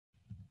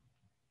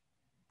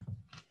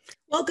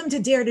Welcome to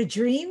Dare to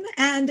Dream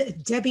and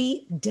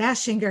Debbi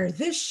Dachinger.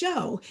 This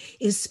show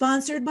is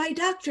sponsored by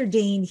Dr.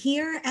 Dane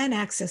here and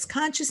Access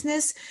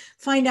Consciousness.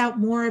 Find out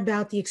more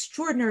about the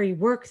extraordinary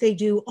work they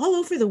do all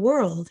over the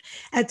world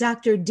at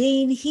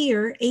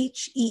drdanehere,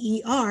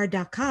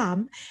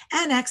 HEER.com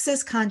and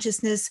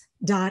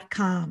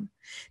accessconsciousness.com.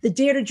 The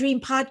Dare to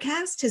Dream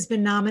podcast has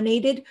been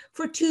nominated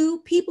for 2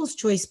 People's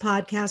Choice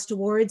Podcast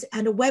Awards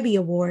and a Webby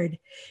Award.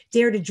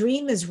 Dare to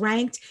Dream is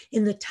ranked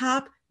in the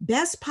top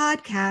Best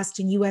Podcast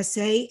in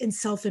USA in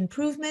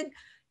self-improvement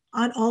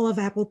on all of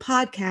Apple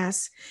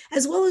Podcasts,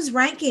 as well as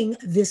ranking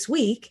this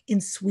week in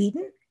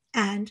Sweden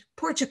and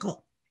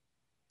Portugal.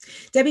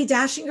 Debbi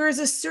Dachinger is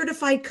a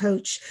certified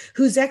coach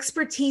whose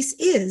expertise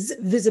is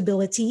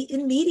visibility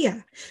in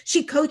media.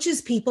 She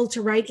coaches people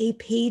to write a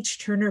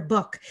page-turner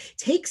book,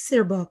 takes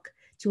their book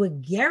to a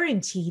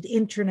guaranteed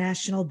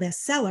international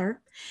bestseller,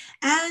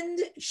 and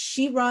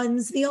she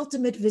runs the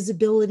ultimate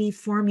visibility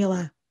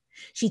formula.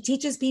 She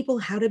teaches people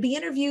how to be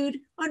interviewed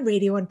on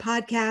radio and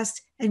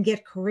podcast and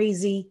get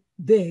crazy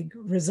big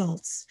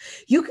results.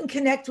 You can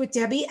connect with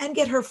Debbi and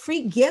get her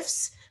free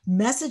gifts,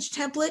 message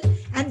template,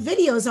 and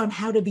videos on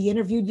how to be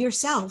interviewed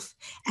yourself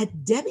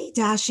at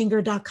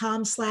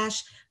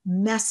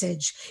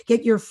debbidachinger.com/message.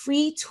 Get your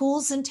free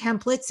tools and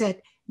templates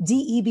at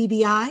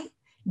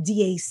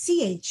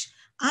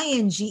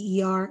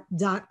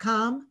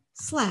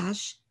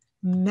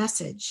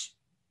debbidachinger.com/message.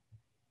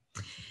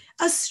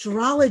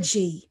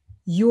 Astrology.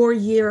 Your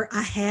year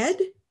ahead?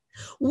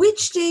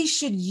 Which day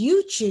should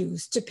you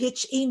choose to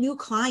pitch a new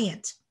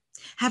client,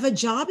 have a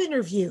job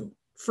interview,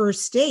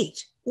 first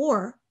date,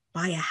 or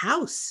buy a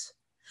house?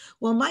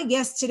 Well, my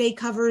guest today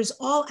covers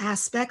all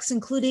aspects,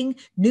 including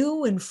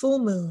new and full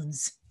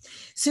moons.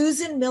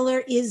 Susan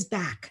Miller is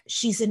back.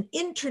 She's an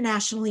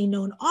internationally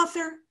known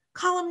author,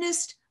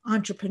 columnist,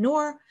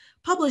 entrepreneur,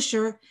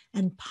 publisher,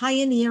 and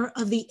pioneer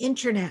of the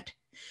internet.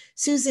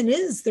 Susan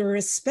is the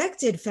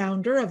respected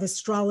founder of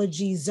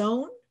Astrology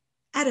Zone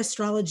at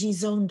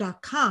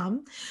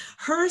astrologyzone.com.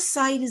 Her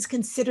site is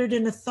considered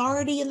an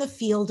authority in the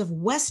field of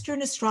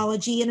Western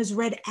astrology and is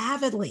read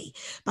avidly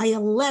by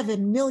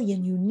 11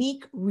 million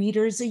unique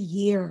readers a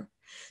year.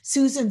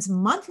 Susan's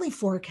monthly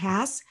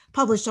forecasts,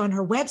 published on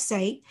her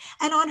website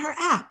and on her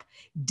app,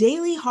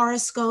 Daily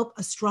Horoscope,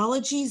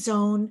 Astrology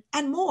Zone,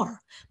 and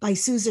more by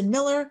Susan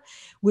Miller,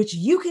 which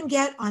you can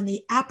get on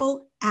the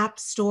Apple App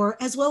Store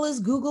as well as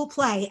Google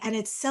Play, and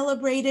it's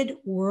celebrated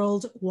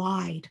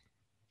worldwide.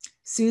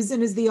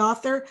 Susan is the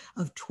author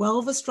of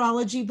 12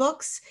 astrology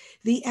books,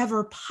 the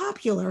ever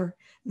popular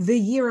The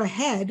Year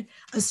Ahead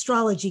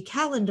astrology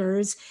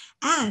calendars,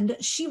 and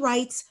she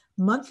writes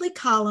monthly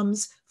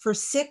columns for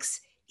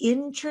 6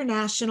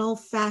 international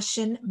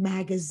fashion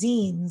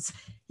magazines.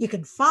 You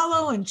can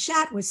follow and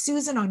chat with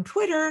Susan on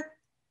Twitter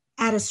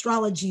at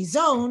Astrology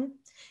Zone,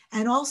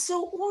 and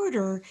also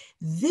order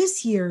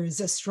this year's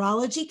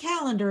astrology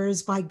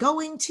calendars by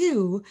going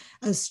to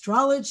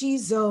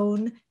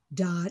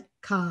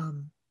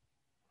astrologyzone.com.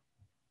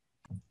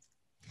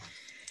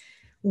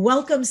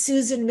 Welcome,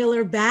 Susan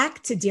Miller,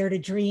 back to Dare to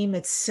Dream.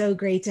 It's so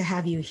great to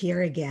have you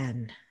here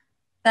again.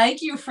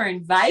 Thank you for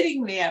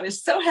inviting me. I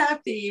was so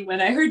happy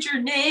when I heard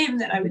your name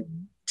that I would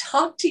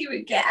talk to you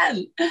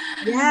again.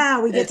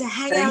 Yeah, we get to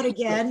hang out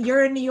again.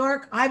 You're in New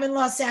York, I'm in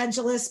Los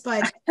Angeles,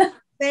 but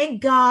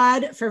thank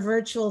God for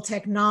virtual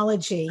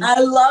technology. I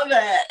love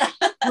it.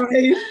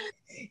 Right?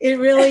 It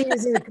really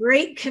is a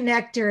great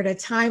connector at a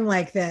time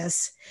like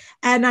this.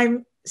 And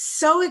I'm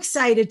so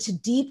excited to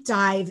deep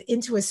dive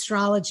into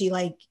astrology.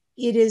 Like,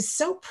 it is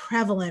so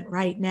prevalent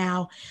right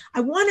now.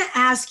 I want to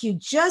ask you,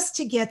 just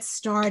to get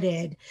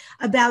started,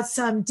 about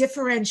some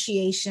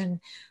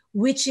differentiation,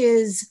 which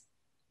is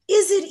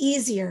it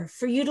easier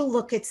for you to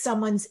look at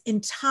someone's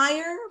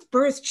entire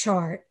birth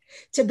chart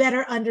to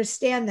better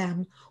understand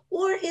them,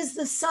 or is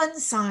the sun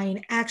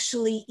sign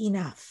actually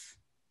enough?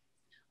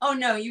 Oh,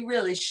 no, you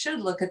really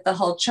should look at the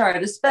whole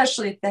chart,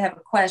 especially if they have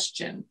a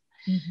question.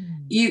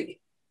 Mm-hmm.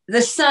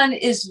 The sun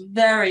is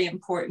very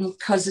important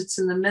because it's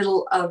in the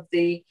middle of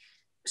the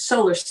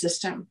solar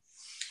system.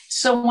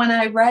 So when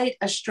I write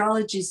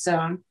Astrology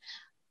Zone,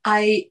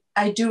 I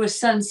do a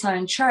sun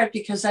sign chart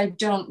because I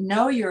don't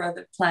know your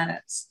other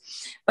planets.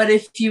 But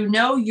if you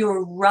know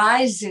your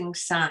rising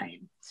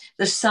sign,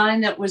 the sign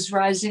that was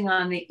rising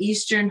on the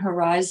eastern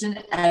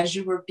horizon as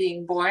you were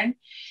being born,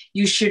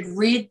 you should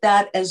read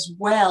that as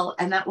well.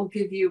 And that will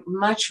give you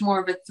much more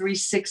of a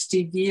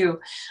 360 view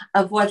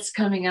of what's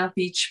coming up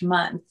each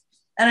month.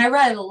 And I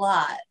write a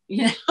lot,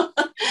 you know.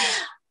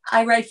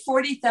 I write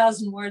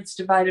 40,000 words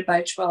divided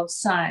by 12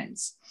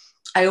 signs.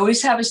 I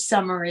always have a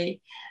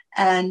summary,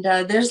 and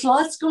there's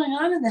lots going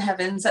on in the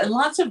heavens and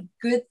lots of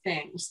good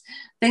things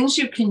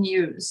you can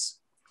use.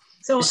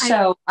 So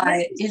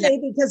I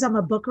say, because I'm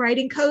a book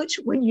writing coach,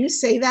 when you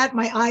say that,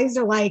 my eyes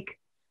are like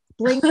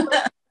blinking.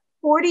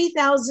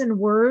 40,000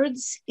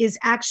 words is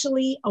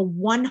actually a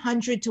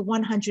 100 to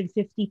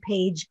 150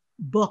 page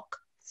book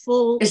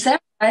full. Is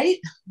that right?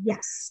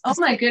 Yes. Oh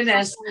my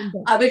goodness.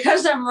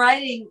 Because I'm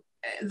writing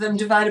them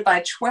divided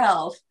by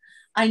 12,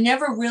 I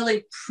never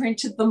really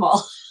printed them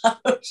all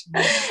out.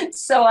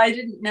 So I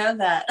didn't know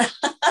that.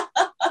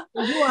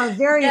 You are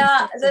very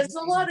yeah, there's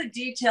a lot of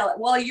detail.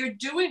 Well, you're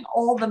doing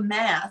all the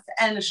math,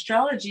 and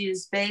astrology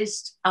is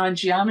based on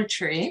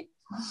geometry.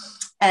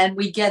 And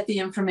we get the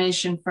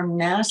information from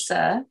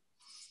NASA.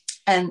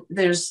 And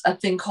there's a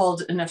thing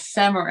called an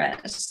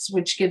ephemeris,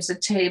 which gives a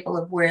table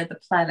of where the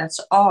planets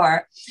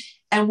are.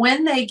 And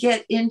when they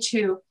get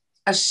into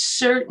a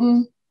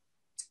certain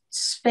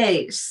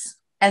space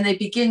and they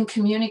begin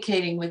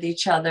communicating with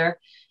each other,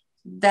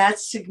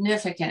 that's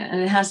significant.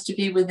 And it has to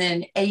be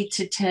within 8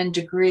 to 10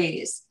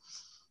 degrees.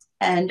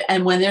 And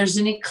when there's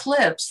an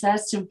eclipse,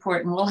 that's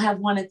important. We'll have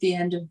one at the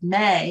end of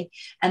May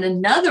and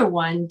another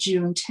one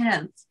June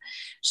 10th.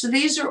 So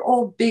these are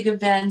all big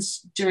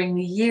events during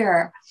the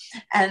year,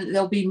 and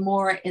there'll be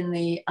more in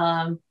the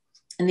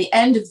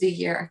end of the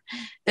year.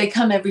 They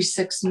come every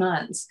 6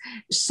 months.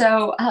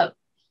 So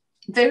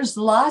there's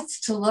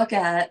lots to look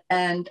at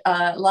and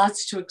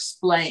lots to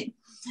explain.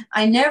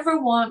 I never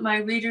want my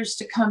readers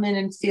to come in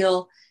and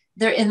feel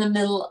they're in the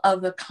middle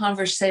of a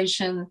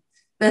conversation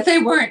that they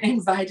weren't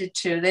invited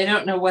to. They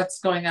don't know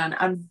what's going on.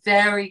 I'm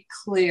very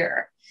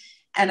clear.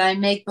 And I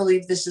make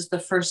believe this is the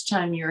first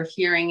time you're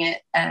hearing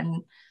it.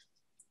 And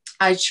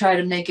I try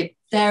to make it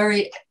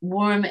very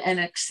warm and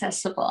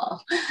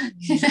accessible.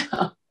 You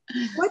know?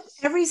 What,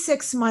 every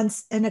 6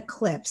 months, an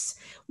eclipse,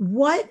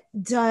 what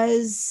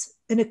does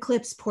an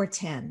eclipse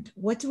portend?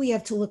 What do we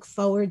have to look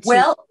forward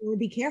to or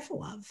be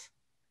careful of?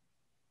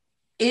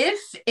 If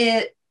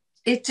it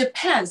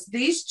depends.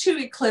 These two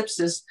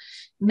eclipses,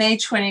 May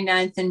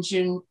 29th and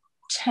June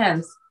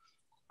 10th,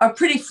 are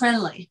pretty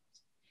friendly.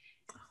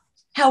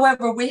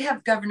 However, we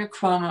have Governor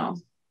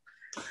Cuomo,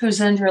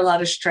 who's under a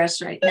lot of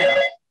stress right now.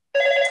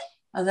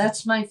 Oh,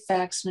 that's my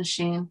fax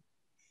machine.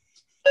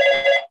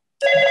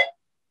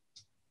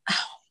 Oh,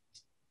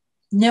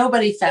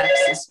 nobody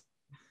faxes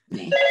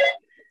me.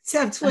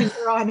 Except when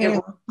you're on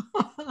air.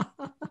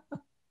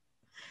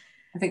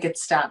 I think it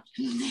stopped.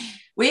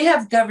 We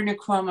have Governor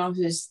Cuomo,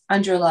 who's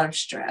under a lot of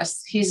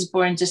stress. He's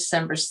born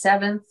December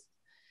 7th.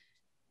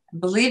 I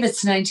believe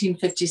it's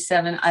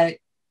 1957.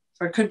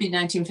 Or it could be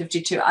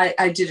 1952.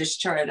 I did his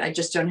chart. I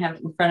just don't have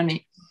it in front of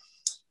me.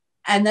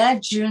 And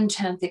that June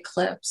 10th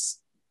eclipse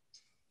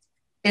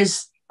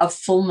is a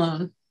full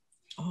moon.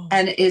 Oh.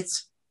 And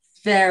it's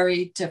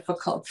very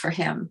difficult for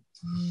him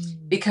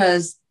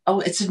because,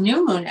 it's a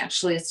new moon,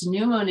 actually. It's a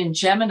new moon in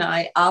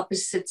Gemini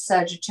opposite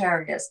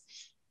Sagittarius,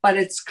 but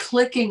it's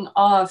clicking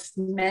off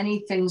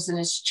many things in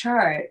his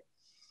chart.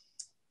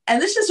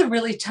 And this is a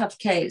really tough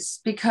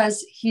case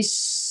because he's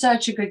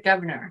such a good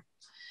governor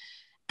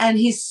and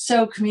he's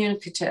so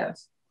communicative.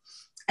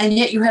 And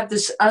yet you have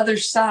this other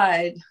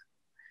side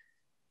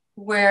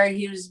where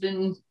he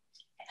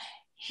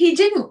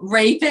didn't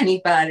rape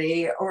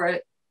anybody or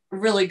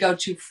really go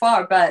too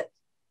far, but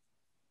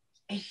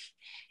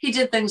he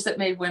did things that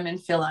made women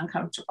feel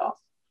uncomfortable.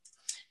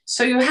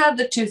 So you have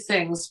the two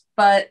things,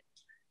 but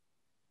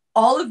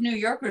all of New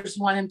Yorkers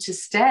want him to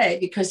stay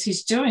because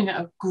he's doing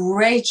a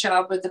great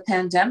job with the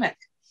pandemic.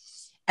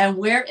 And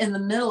we're in the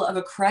middle of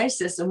a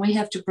crisis and we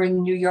have to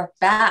bring New York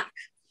back.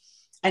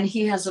 And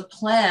he has a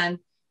plan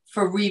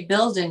for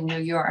rebuilding New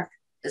York,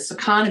 this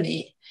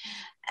economy.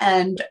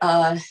 And,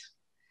 and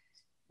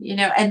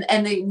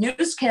the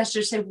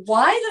newscasters say,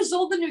 why does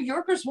all the New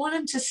Yorkers want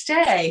him to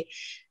stay?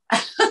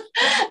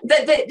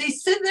 they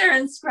sit there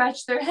and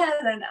scratch their head.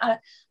 And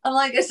I'm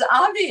like, it's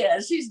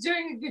obvious. He's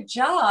doing a good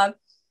job.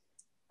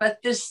 But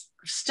this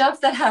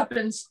stuff that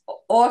happens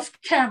off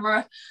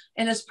camera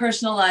in his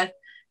personal life,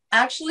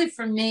 actually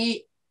for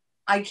me,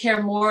 I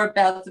care more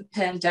about the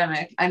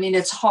pandemic. I mean,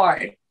 it's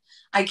hard.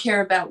 I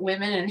care about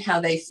women and how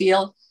they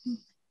feel.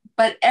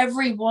 But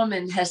every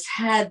woman has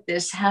had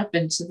this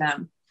happen to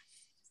them.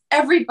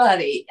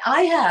 Everybody.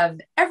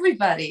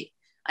 Everybody.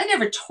 I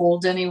never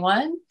told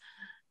anyone.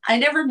 I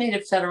never made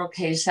a federal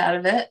case out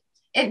of it.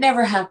 It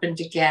never happened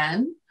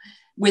again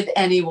with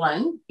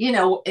anyone.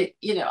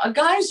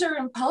 Guys are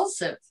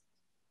impulsive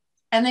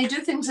and they do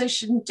things they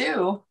shouldn't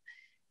do,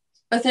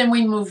 but then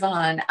we move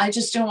on. I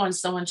just don't want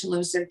someone to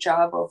lose their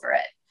job over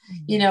it,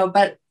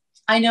 but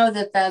I know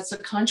that that's a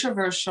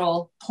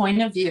controversial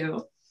point of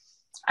view.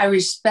 I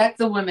respect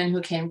the women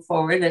who came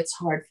forward. It's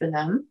hard for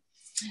them.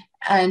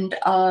 And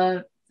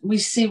we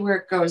see where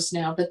it goes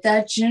now. But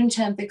that June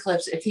 10th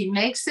eclipse, if he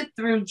makes it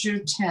through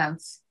June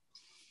 10th,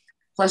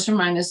 plus or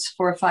minus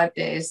 4 or 5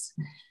 days,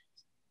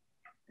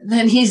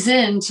 then he's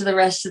into the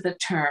rest of the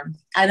term.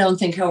 I don't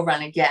think he'll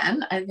run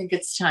again. I think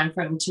it's time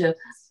for him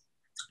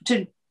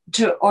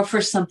to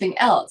offer something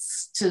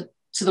else to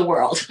the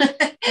world.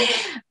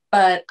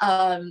 But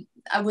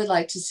I would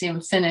like to see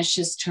him finish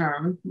his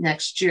term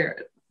next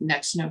year.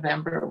 Next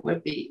November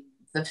would be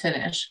the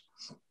finish.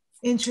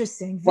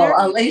 Interesting.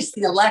 At least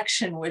the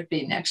election would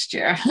be next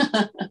year.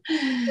 So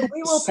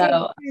we will pay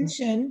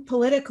attention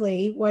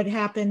politically what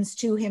happens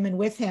to him and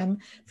with him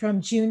from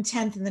June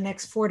 10th in the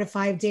next 4 to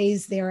 5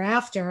 days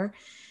thereafter.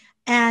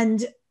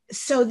 And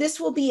so this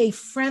will be a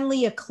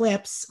friendly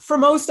eclipse for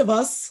most of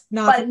us,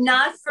 but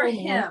not for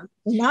him.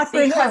 Not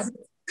for him.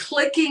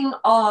 clicking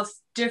off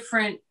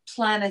different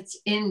planets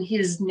in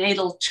his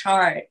natal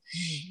chart,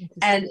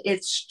 and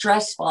it's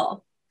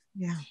stressful.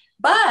 Yeah.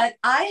 But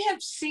I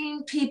have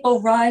seen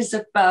people rise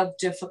above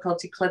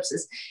difficult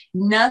eclipses.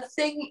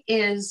 Nothing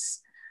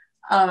is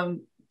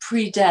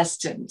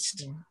predestined.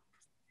 Yeah.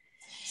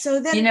 So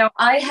then,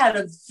 I had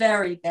a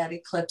very bad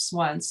eclipse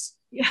once.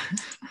 Yeah.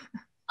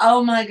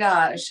 Oh my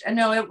gosh.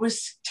 No, it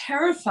was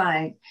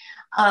terrifying.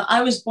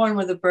 I was born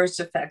with a birth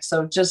defect.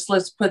 So just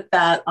let's put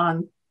that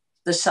on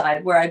the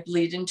side where I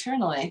bleed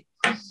internally.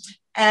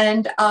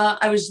 And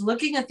I was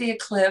looking at the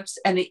eclipse,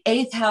 and the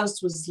 8th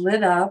house was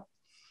lit up.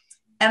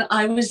 And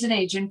I was an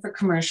agent for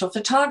commercial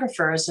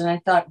photographers. And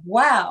I thought,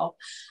 wow,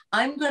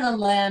 I'm going to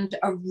land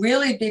a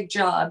really big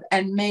job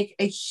and make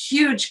a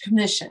huge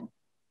commission.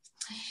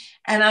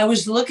 And I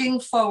was looking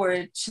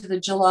forward to the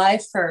July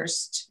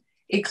 1st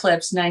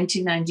eclipse,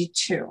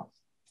 1992.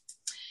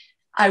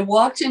 I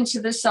walked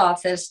into this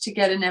office to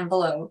get an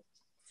envelope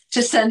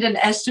to send an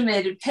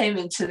estimated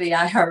payment to the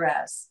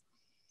IRS.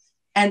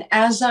 And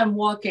as I'm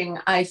walking,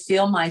 I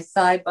feel my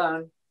thigh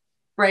bone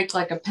break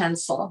like a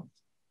pencil.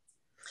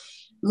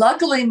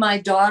 Luckily, my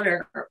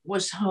daughter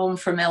was home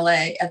from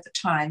LA at the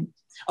time.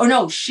 Oh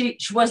no, she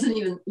wasn't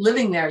even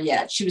living there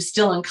yet. She was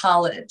still in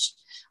college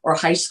or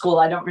high school,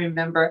 I don't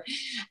remember.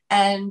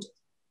 And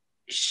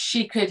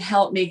she could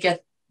help me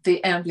get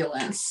the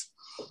ambulance.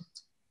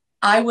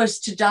 I was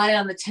to die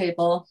on the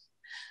table.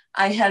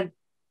 I had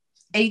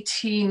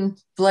 18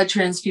 blood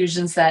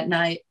transfusions that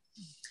night.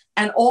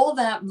 And all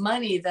that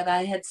money that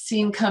I had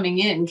seen coming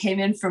in came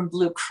in from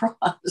Blue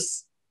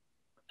Cross.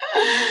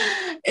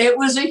 It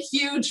was a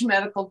huge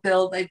medical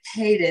bill. They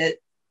paid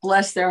it,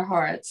 bless their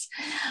hearts.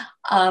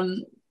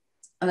 And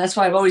that's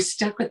why I've always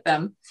stuck with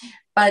them.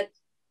 But,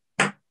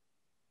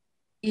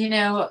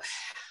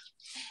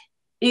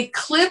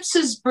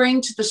 eclipses bring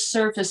to the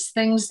surface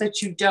things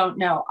that you don't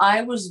know.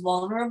 I was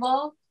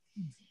vulnerable.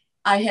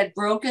 I had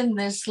broken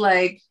this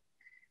leg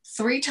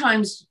 3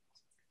 times,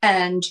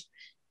 and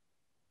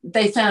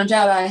they found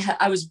out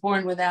I was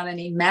born without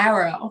any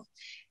marrow,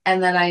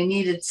 and that I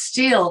needed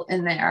steel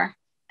in there.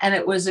 And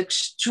it was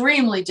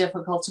extremely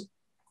difficult to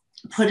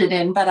put it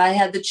in. But I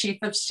had the chief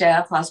of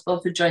staff,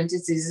 Hospital for Joint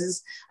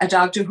Diseases, a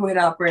doctor who had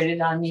operated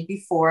on me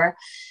before.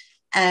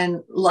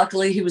 And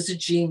luckily, he was a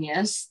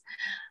genius.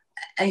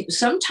 And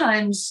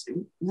sometimes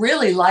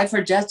really life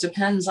or death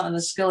depends on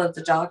the skill of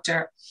the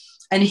doctor.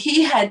 And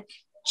he had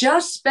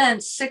just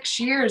spent 6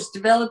 years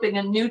developing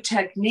a new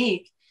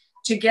technique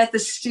to get the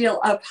steel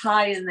up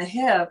high in the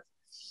hip.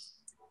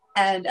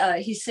 And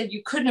he said,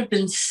 you couldn't have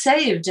been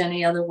saved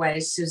any other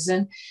way,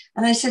 Susan.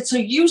 And I said, so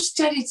you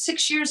studied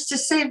 6 years to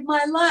save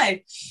my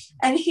life?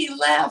 And he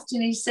laughed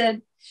and he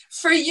said,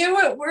 for you,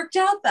 it worked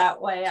out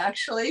that way,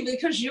 actually,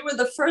 because you were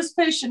the first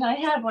patient I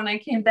had when I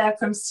came back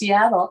from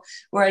Seattle,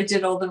 where I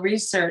did all the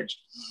research.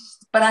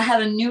 But I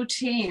had a new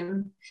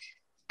team.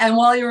 And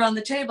while you're on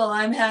the table,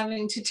 I'm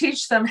having to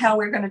teach them how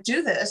we're going to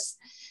do this.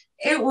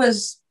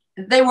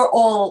 They were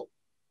all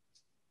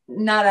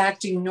not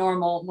acting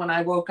normal when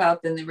I woke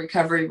up in the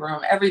recovery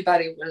room.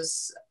 Everybody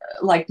was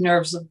like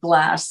nerves of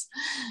glass.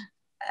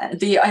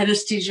 The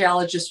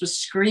anesthesiologist was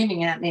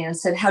screaming at me and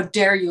said, how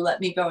dare you let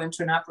me go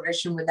into an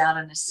operation without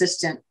an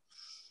assistant?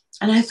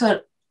 And I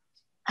thought,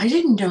 I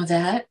didn't know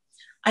that.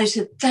 I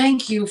said,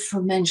 thank you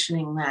for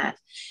mentioning that.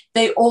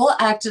 They all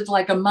acted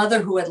like a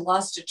mother who had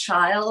lost a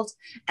child,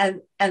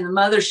 and the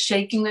mother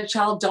shaking the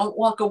child, don't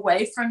walk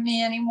away from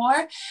me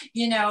anymore.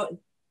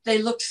 They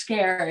looked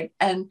scared.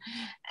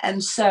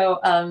 And so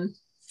I'm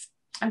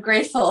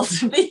grateful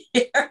to be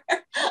here.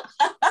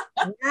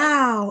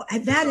 Wow.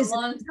 And that is a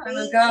long time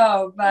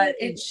ago, but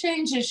it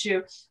changes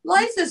you.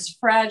 Life is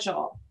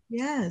fragile.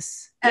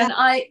 Yes. And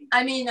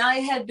yeah. I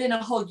had been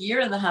a whole year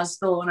in the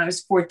hospital when I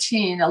was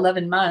 14,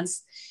 11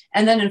 months,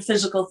 and then in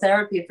physical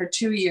therapy for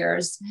 2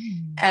 years.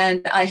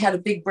 And I had a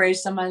big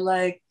brace on my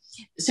leg.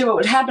 So what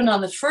would happen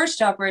on the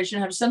first operation,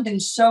 have something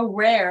so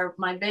rare,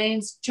 my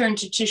veins turn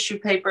to tissue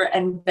paper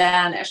and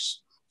vanish.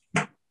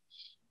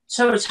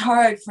 So it's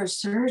hard for a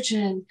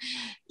surgeon.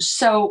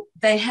 So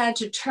they had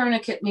to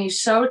tourniquet me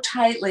so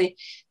tightly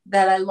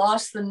that I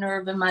lost the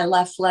nerve in my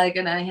left leg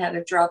and I had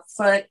a drop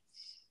foot.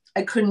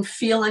 I couldn't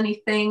feel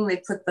anything. They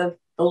put the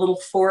little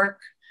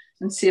fork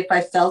and see if I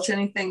felt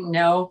anything.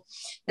 No.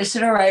 They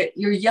said, all right,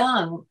 you're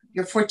young.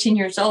 You're 14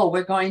 years old.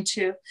 We're going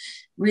to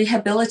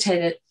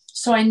rehabilitate it.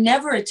 So I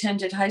never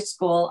attended high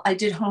school. I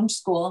did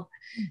homeschool.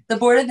 The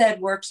Board of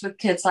Ed works with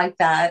kids like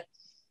that.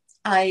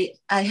 I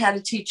had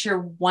a teacher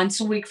once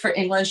a week for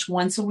English,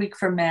 once a week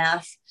for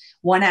math,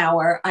 1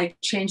 hour. I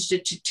changed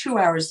it to 2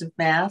 hours of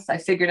math. I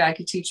figured I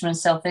could teach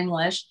myself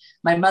English.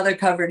 My mother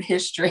covered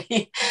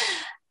history.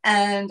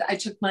 And I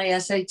took my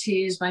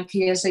SATs, my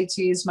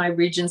PSATs, my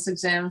Regents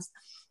exams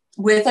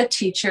with a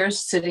teacher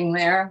sitting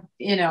there,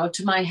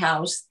 to my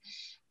house.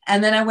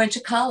 And then I went to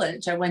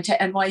college. I went to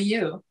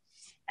NYU.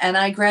 And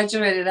I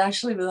graduated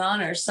actually with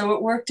honors. So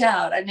it worked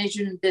out. I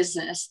majored in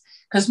business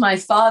because my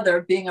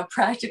father, being a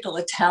practical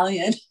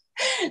Italian,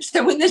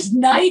 So when this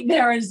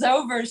nightmare is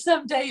over,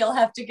 someday you'll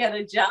have to get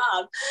a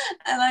job.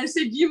 And I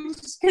said, you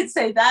could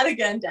say that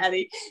again,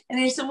 Daddy. And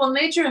he said, well,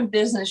 major in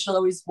business, you'll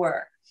always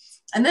work.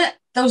 And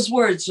those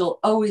words, you'll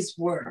always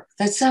work.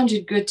 That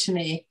sounded good to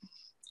me.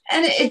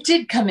 And it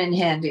did come in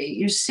handy.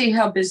 You see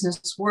how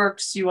business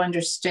works. You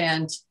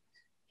understand,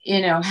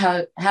 how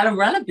to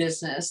run a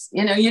business.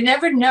 You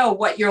never know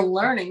what you're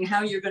learning,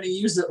 how you're going to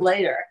use it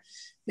later,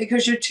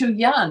 because you're too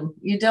young.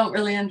 You don't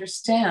really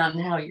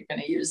understand how you're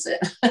going to use it.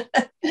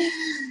 But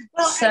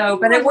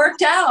it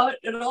worked out.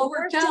 It all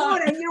worked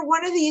out. And you're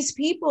one of these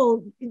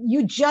people,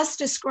 you just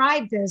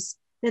described this,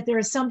 that there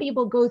are some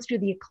people go through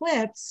the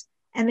eclipse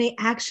and they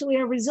actually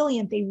are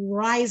resilient. They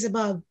rise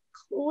above.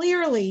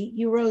 Clearly,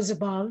 you rose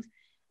above.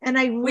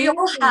 And we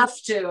all have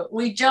to.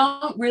 We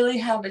don't really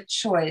have a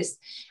choice.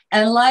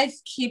 And life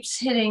keeps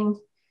hitting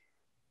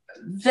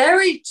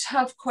very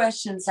tough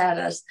questions at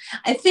us.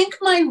 I think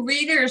my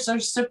readers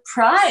are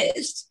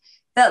surprised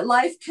that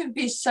life can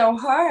be so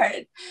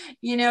hard,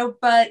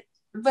 but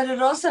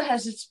it also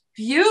has its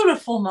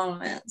beautiful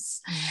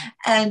moments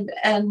and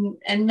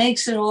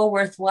makes it all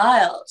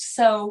worthwhile.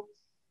 So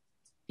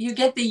you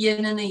get the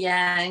yin and the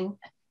yang,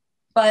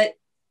 but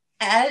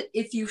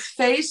if you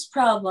face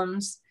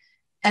problems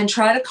and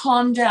try to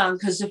calm down,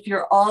 because if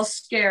you're all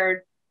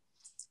scared,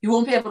 you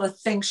won't be able to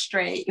think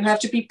straight. You have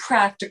to be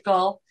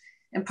practical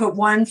and put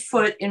one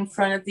foot in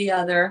front of the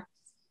other.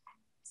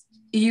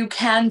 You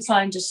can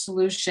find a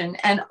solution.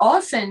 And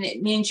often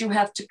it means you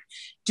have to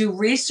do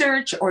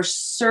research or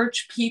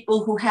search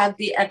people who have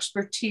the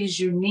expertise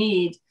you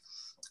need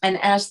and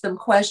ask them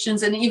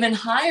questions, and even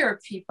hire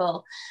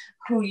people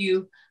who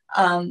you,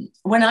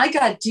 when I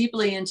got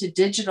deeply into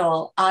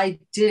digital, I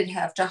did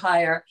have to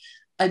hire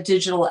a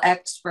digital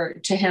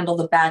expert to handle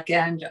the back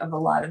end of a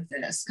lot of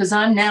this, because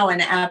I'm now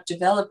an app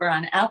developer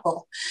on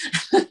Apple.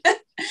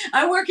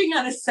 I'm working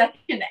on a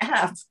second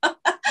app.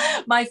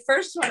 My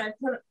first one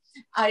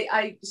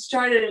I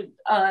started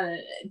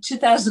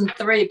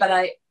 2003,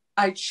 but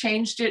I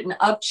changed it and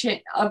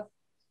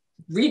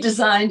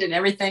redesigned and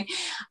everything.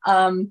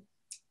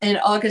 In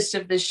August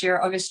of this year,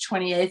 August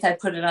 28th, I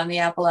put it on the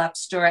Apple App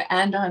Store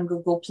and on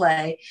Google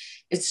Play.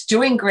 It's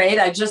doing great.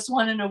 I just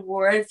won an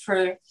award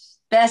for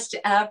Best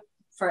App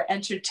for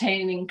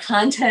Entertaining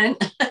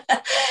Content.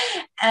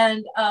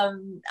 And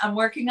I'm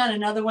working on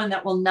another one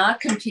that will not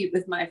compete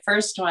with my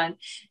first one.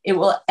 It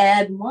will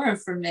add more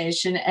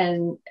information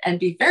and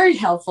be very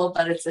helpful,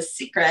 but it's a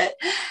secret.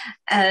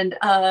 And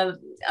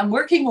I'm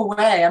working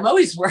away. I'm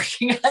always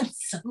working on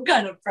some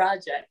kind of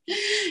project,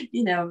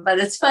 but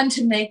it's fun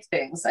to make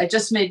things. I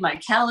just made my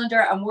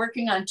calendar. I'm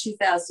working on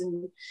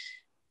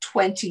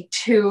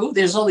 2022.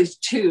 There's all these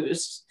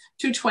twos,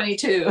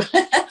 222,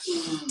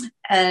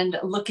 and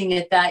looking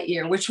at that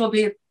year, which will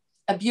be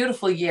a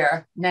beautiful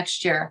year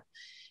next year.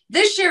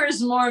 This year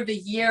is more of a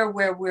year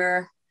where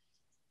we're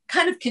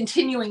kind of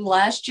continuing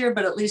last year,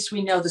 but at least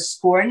we know the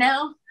score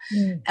now,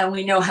 and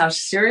we know how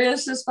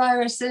serious this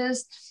virus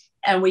is.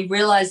 And we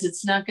realize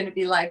it's not going to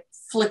be like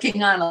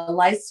flicking on a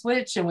light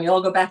switch and we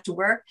all go back to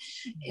work.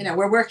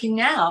 We're working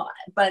now,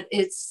 but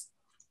it's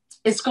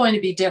going to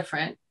be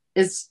different.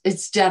 It's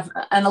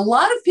definitely, and a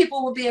lot of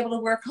people will be able to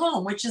work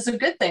home, which is a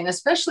good thing,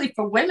 especially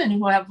for women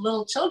who have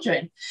little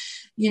children.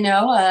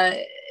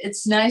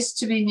 It's nice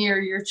to be near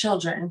your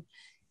children.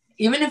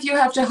 Even if you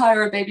have to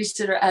hire a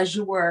babysitter as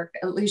you work,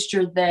 at least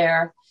you're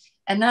there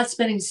and not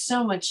spending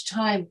so much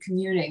time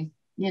commuting,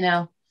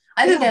 I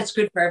think that's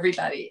good for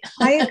everybody.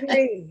 I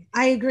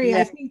agree. Yeah.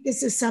 I think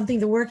this is something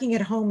the working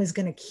at home is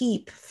going to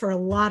keep for a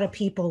lot of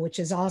people, which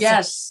is awesome.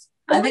 Yes.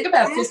 I think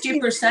about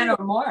 50%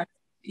 or more.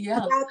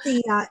 Yeah. About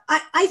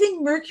I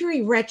think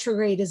Mercury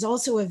retrograde is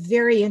also a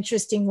very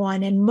interesting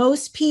one. And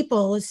most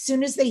people, as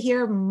soon as they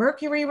hear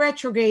Mercury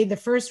retrograde, the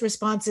first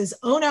response is,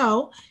 oh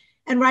no.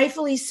 And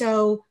rightfully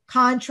so.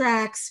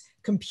 Contracts,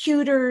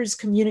 computers,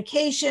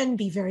 communication,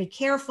 be very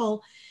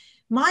careful.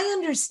 My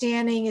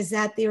understanding is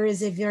that there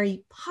is a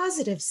very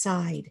positive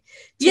side.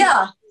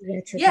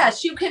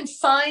 Yes, you can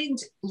find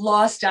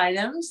lost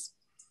items,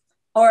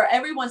 or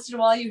every once in a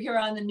while you hear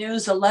on the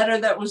news a letter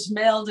that was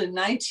mailed in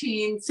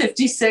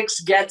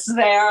 1956 gets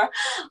there.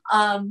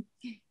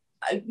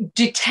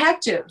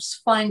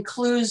 Detectives find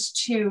clues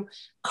to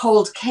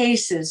cold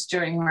cases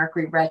during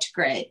Mercury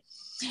retrograde.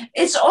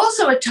 It's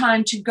also a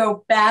time to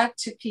go back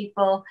to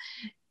people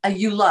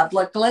you love.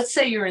 Like, let's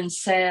say you're in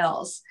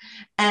sales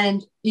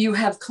and you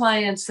have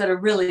clients that are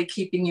really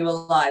keeping you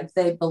alive.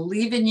 They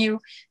believe in you.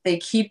 They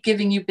keep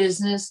giving you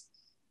business.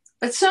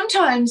 But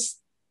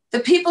sometimes the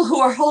people who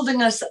are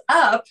holding us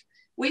up,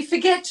 we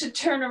forget to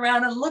turn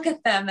around and look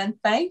at them and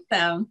thank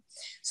them.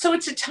 So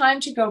it's a time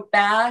to go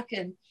back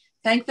and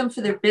thank them for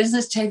their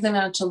business, take them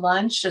out to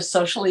lunch, a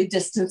socially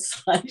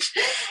distanced lunch,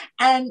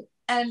 and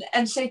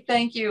say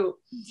thank you.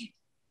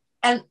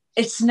 And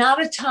it's not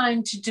a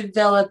time to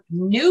develop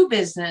new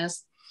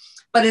business,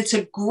 but it's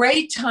a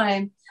great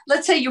time.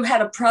 Let's say you had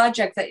a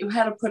project that you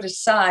had to put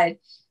aside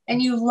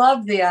and you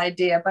loved the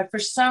idea, but for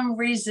some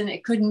reason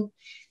it couldn't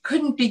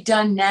be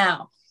done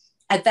now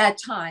at that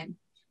time.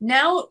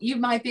 now you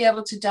might be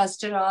able to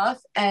dust it off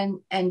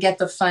and get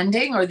the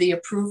funding or the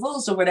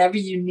approvals or whatever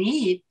you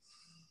need.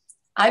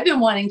 I've been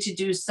wanting to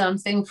do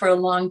something for a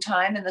long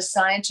time, and the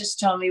scientists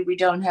told me we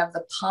don't have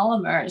the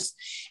polymers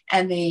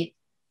and the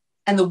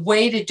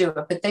way to do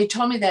it. But they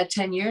told me that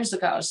 10 years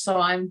ago.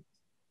 So I'm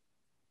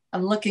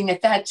looking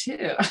at that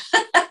too.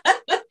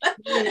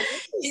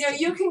 You know,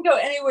 you can go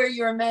anywhere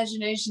your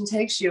imagination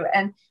takes you.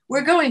 And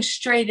we're going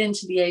straight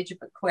into the age of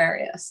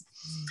Aquarius.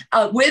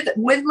 With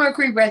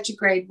Mercury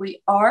retrograde,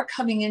 we are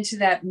coming into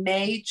that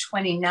May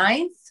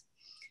 29th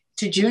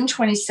to June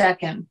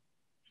 22nd.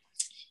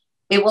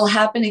 It will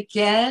happen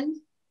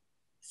again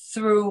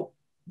through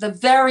the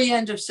very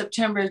end of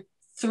September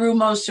through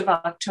most of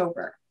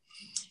October.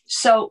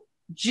 So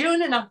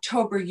June and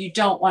October, you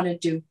don't want to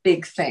do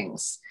big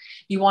things.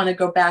 You want to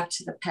go back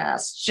to the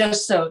past,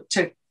 just so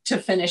to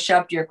finish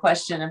up your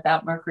question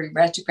about Mercury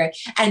retrograde.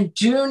 And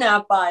do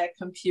not buy a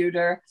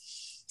computer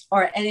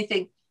or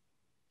anything.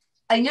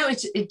 I know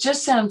it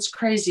just sounds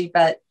crazy,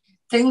 but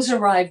things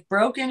arrive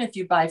broken if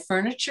you buy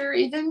furniture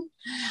even.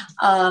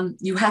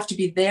 You have to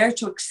be there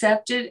to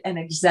accept it and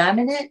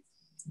examine it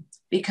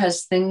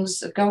because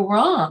things go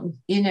wrong,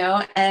 you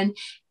know, and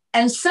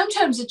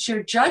sometimes it's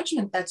your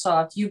judgment that's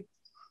off.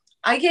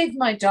 I gave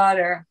my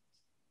daughter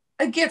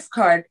a gift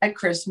card at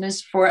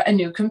Christmas for a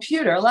new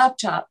computer, a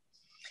laptop.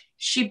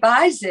 She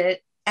buys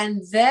it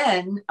and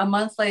then a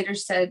month later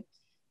said,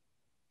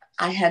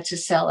 I had to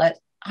sell it.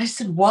 I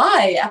said,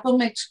 why? Apple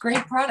makes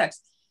great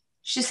products.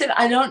 She said,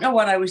 I don't know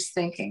what I was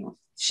thinking.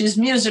 She's a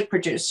music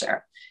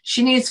producer.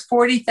 She needs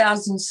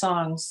 40,000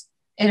 songs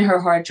in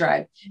her hard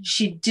drive.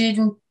 She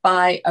didn't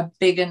buy a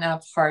big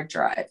enough hard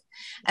drive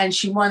and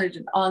she wanted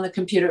it on the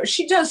computer.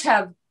 She does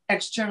have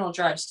external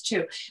drives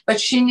too,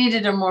 but she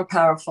needed a more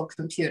powerful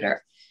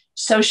computer.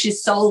 So she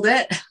sold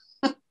it.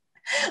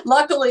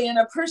 Luckily, in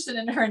a person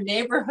in her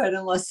neighborhood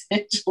in Los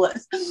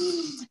Angeles,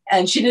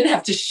 and she didn't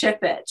have to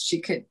ship it.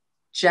 She could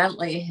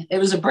gently, it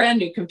was a brand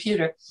new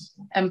computer,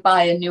 and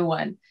buy a new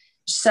one.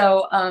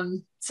 So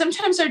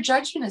sometimes our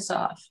judgment is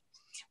off.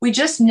 We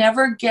just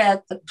never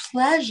get the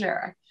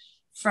pleasure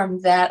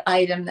from that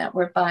item that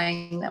we're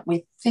buying that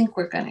we think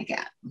we're going to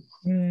get.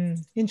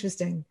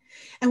 Interesting.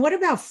 And what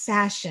about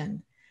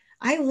fashion?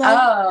 I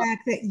love the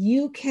fact that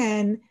you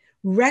can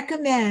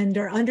recommend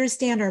or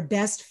understand our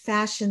best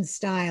fashion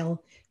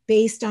style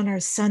based on our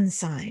sun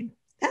sign.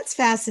 That's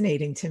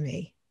fascinating to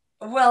me.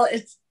 Well,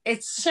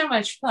 it's so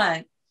much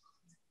fun.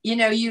 You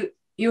know, you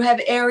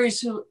have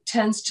Aries who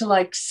tends to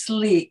like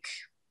sleek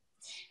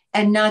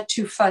and not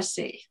too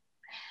fussy.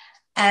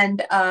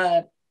 And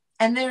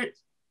there,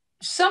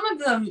 some of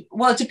them,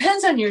 well, it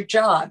depends on your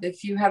job.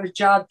 If you have a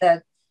job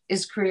that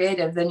is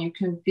creative, then you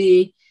can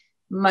be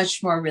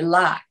much more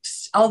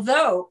relaxed.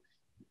 Although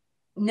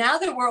now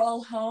that we're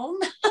all home,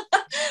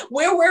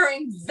 we're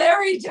wearing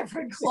very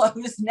different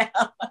clothes now.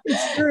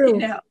 It's true. You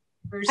know,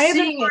 I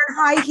haven't worn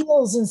high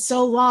heels in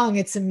so long.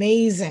 It's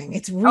amazing.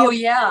 It's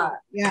really yeah.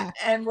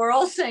 And we're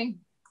all saying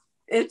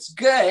it's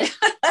good.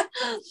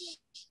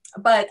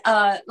 But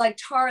like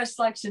Taurus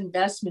likes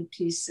investment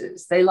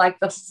pieces. They like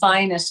the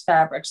finest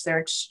fabrics.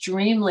 They're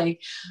extremely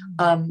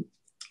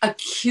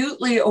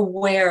acutely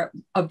aware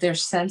of their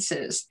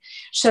senses.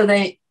 So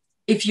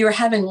if you're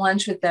having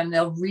lunch with them,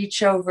 they'll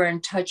reach over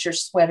and touch your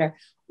sweater.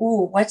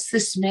 Ooh, what's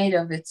this made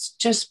of? It's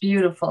just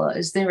beautiful.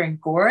 Is there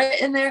Angora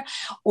in there?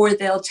 Or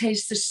they'll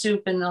taste the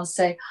soup and they'll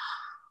say,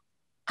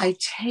 I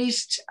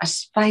taste a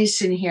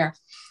spice in here.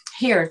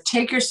 Here,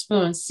 take your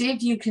spoon. See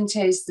if you can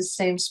taste the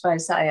same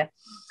spice I have.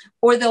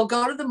 Or they'll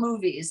go to the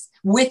movies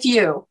with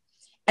you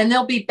and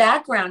there'll be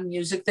background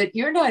music that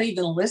you're not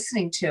even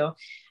listening to.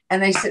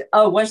 And they said,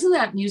 oh, wasn't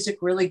that music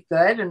really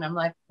good? And I'm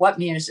like, what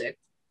music?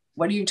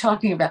 What are you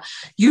talking about?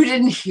 You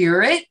didn't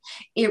hear it?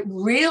 It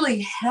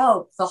really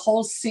helped the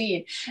whole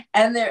scene.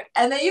 And they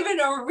even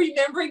are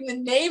remembering the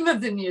name of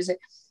the music.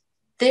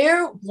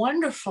 They're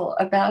wonderful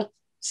about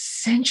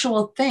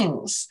sensual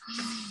things.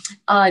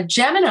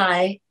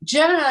 Gemini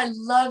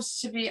loves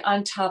to be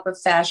on top of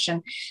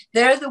fashion.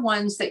 They're the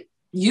ones that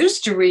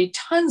used to read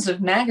tons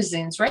of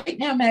magazines. Right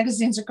now,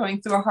 magazines are going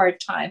through a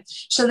hard time.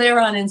 So they're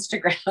on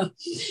Instagram,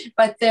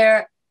 but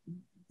they're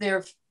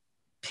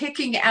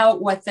picking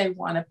out what they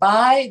want to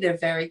buy. They're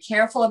very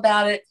careful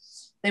about it.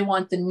 They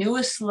want the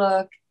newest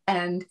look,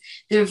 and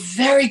they're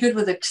very good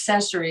with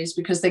accessories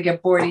because they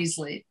get bored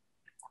easily.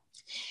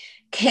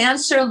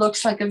 Cancer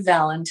looks like a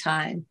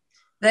Valentine.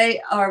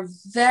 They are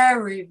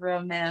very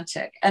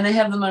romantic and they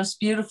have the most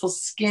beautiful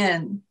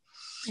skin.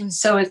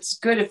 So it's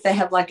good if they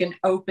have like an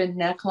open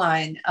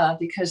neckline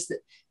because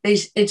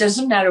it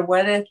doesn't matter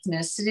what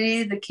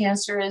ethnicity the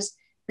Cancer is,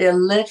 they're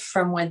lit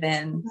from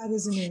within. That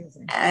is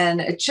amazing.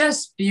 And it's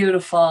just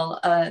beautiful.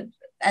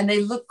 And they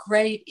look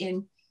great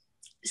in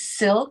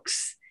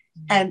silks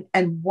and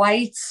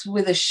whites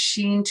with a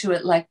sheen to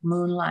it like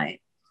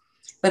moonlight,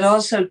 but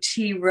also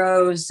tea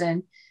rose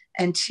and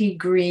tea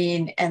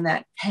green and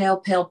that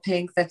pale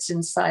pink that's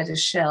inside a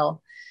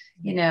shell.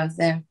 You know,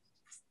 they're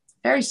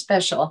very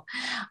special.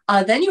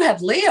 Then you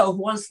have Leo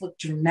who wants to look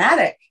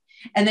dramatic.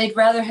 And they'd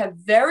rather have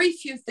very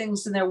few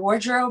things in their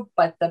wardrobe,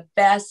 but the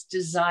best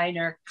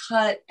designer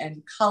cut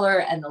and color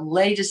and the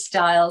latest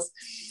styles.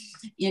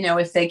 You know,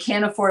 if they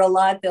can't afford a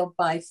lot, they'll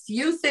buy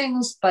few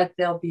things, but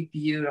they'll be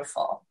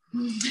beautiful.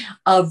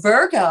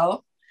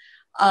 Virgo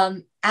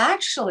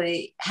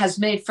actually has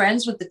made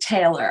friends with the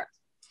tailor.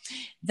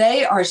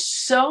 They are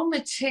so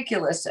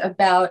meticulous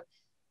about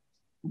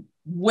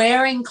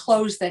wearing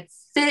clothes that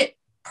fit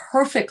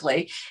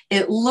perfectly.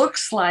 It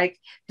looks like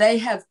they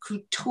have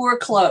couture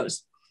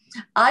clothes.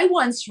 I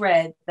once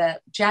read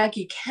that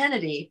Jackie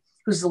Kennedy,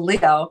 who was a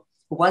Leo,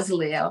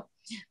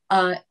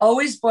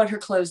 always bought her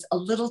clothes a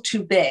little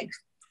too big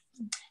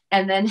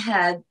and then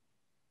had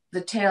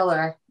the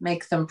tailor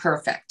make them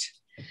perfect.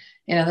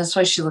 You know, that's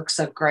why she looks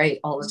so great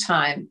all the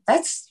time.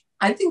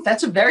 I think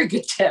that's a very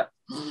good tip.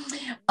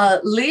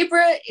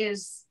 Libra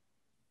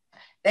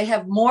they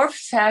have more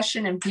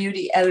fashion and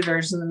beauty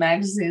editors in the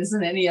magazines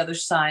than any other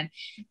sign.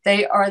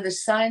 They are the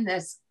sign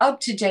that's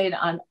up to date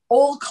on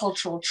all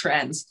cultural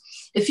trends.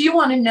 If you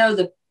want to know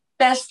the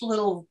best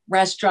little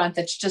restaurant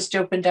that's just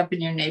opened up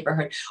in your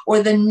neighborhood,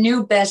 or the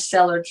new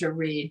bestseller to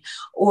read,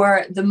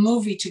 or the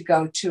movie to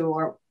go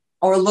to,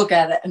 or look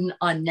at it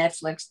on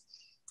Netflix,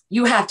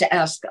 you have to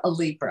ask a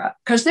Libra,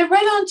 because they're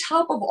right on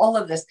top of all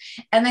of this.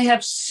 And they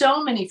have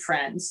so many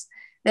friends.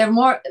 They have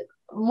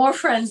more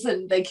friends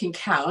than they can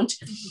count.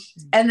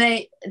 And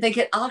they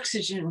get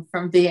oxygen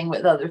from being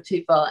with other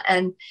people.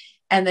 And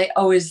they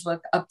always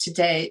look up to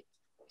date.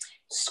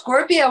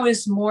 Scorpio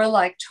is more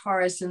like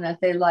Taurus in that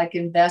they like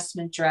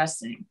investment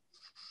dressing.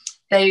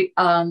 They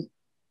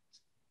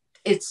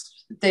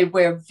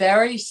wear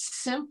very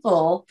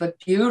simple but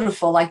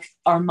beautiful, like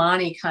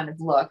Armani kind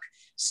of look,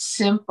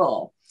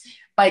 simple.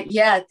 But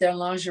yet their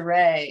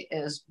lingerie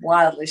is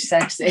wildly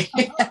sexy.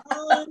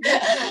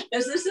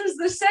 This is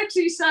the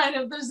sexy sign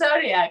of the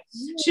zodiac.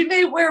 She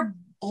may wear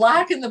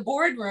black in the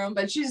boardroom,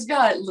 but she's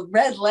got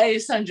red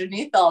lace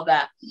underneath all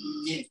that.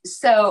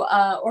 So,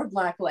 or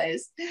black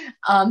lace.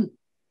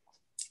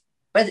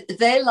 But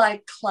they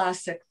like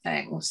classic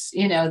things,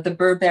 you know, the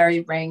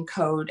Burberry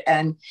raincoat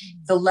and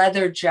the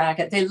leather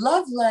jacket. They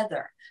love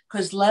leather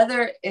because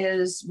leather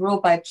is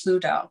ruled by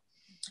Pluto.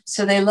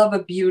 So they love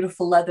a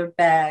beautiful leather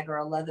bag or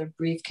a leather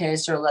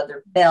briefcase or a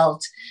leather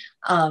belt.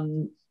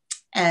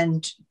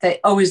 And they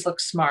always look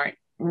smart,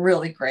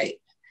 really great.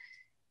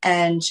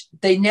 And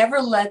they never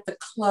let the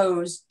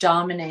clothes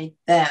dominate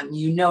them.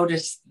 You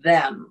notice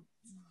them.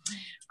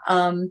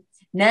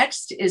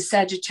 Next is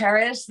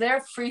Sagittarius.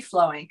 They're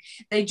free-flowing.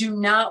 They do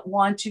not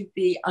want to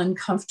be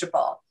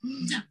uncomfortable.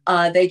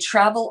 They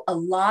travel a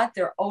lot.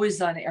 They're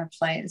always on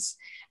airplanes.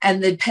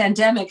 And the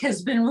pandemic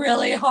has been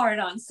really hard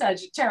on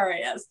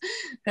Sagittarius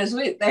because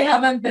they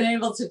haven't been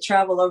able to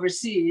travel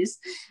overseas.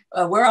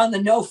 We're on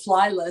the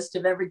no-fly list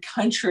of every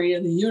country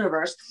in the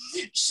universe.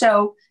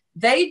 So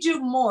they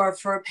do more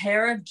for a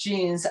pair of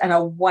jeans and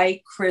a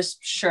white, crisp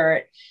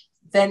shirt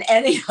than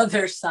any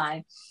other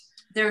sign.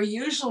 They're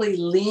usually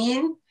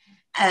lean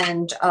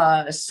and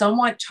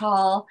somewhat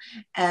tall,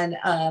 and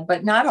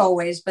but not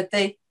always. But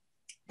they're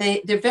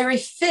very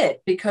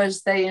fit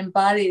because they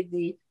embody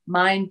the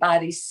mind,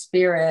 body,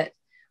 spirit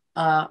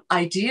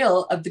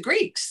ideal of the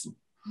Greeks.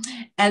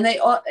 And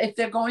if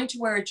they're going to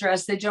wear a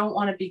dress, they don't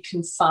want to be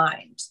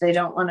confined. They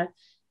don't want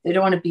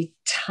to be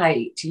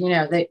tight. You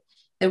know, they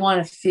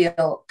want to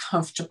feel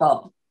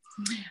comfortable.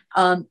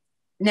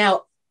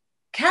 Now,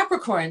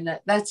 Capricorn,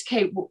 that's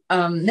Kate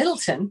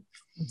Middleton.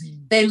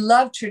 Mm-hmm. They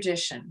love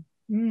tradition.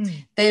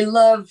 They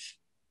love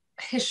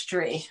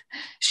history.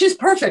 She's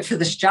perfect for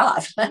this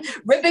job.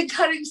 Ribbon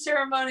cutting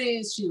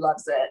ceremonies, she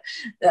loves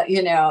it,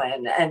 you know,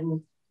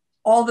 and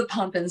all the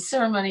pomp and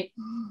ceremony.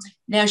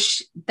 Now,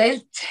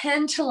 they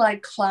tend to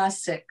like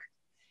classic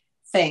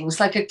things,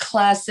 like a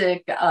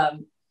classic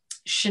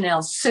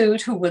Chanel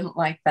suit. Who wouldn't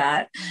like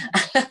that?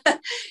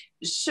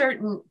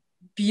 Certain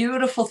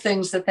beautiful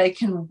things that they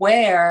can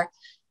wear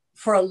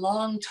for a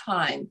long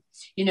time,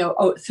 you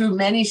know, through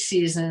many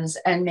seasons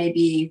and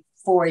maybe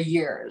 4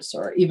 years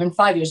or even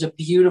 5 years, a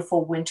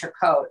beautiful winter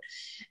coat.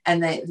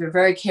 And they're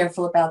very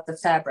careful about the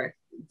fabric.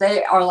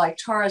 They are like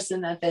Taurus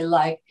in that they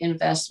like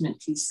investment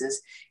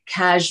pieces,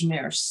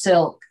 cashmere,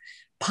 silk,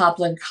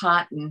 poplin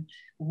cotton,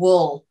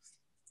 wool.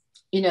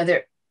 You know,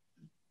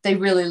 they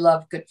really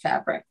love good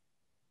fabric.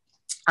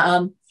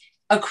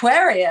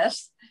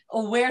 Aquarius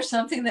will wear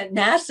something that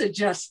NASA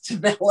just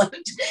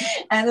developed,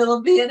 and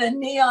it'll be in a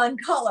neon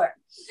color.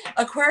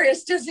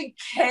 Aquarius doesn't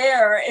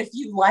care if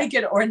you like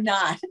it or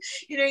not.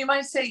 You know, you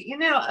might say, you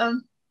know,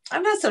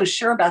 I'm not so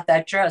sure about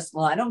that dress.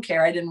 Well, I don't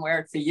care. I didn't wear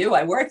it for you.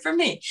 I wear it for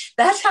me.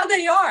 That's how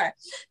they are.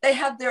 They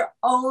have their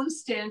own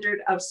standard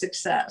of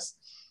success.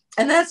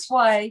 And that's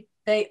why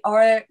they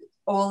are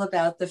all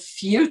about the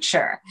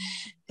future.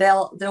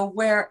 They'll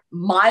wear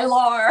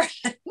Mylar.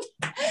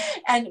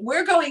 And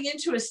we're going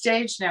into a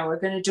stage now. We're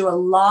going to do a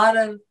lot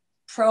of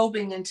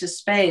probing into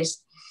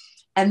space.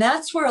 And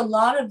that's where a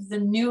lot of the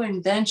new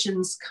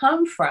inventions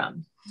come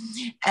from.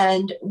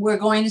 And we're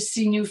going to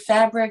see new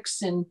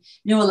fabrics and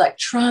new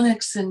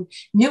electronics and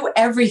new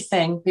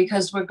everything,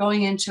 because we're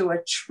going into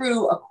a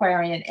true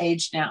Aquarian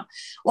age now.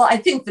 Well, I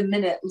think the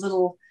minute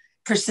little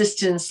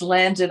Persistence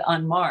landed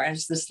on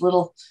Mars, this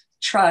little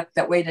truck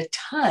that weighed a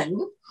ton,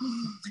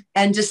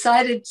 and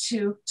decided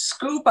to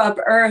scoop up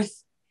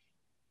Earth,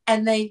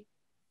 and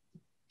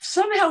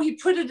somehow he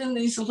put it in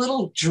these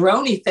little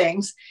droney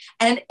things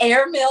and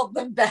airmailed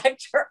them back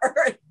to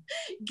Earth,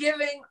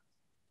 giving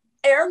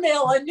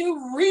airmail a new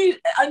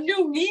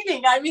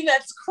meaning. I mean,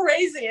 that's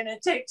crazy. And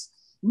it takes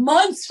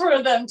months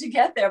for them to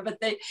get there, but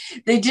they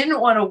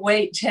didn't want to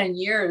wait 10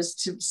 years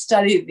to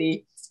study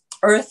the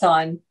Earth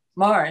on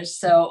Mars.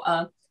 So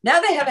now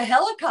they have a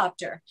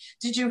helicopter.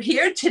 Did you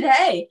hear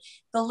today?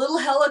 The little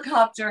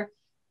helicopter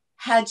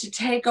had to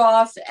take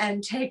off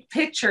and take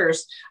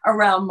pictures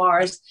around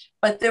Mars,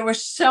 but there were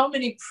so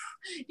many,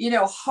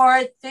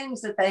 hard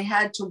things that they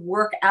had to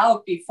work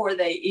out before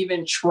they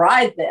even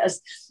tried this,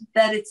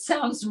 that it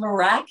sounds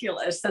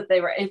miraculous that they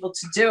were able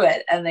to do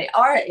it, and they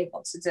are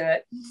able to do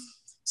it.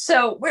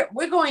 So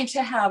we're going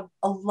to have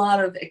a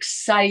lot of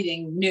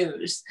exciting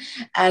news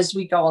as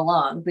we go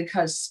along,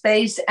 because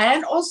space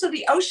and also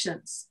the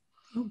oceans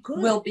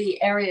will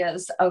be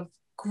areas of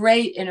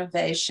great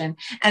innovation.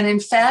 And in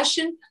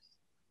fashion,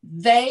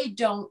 they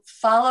don't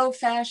follow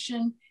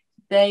fashion.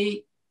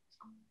 They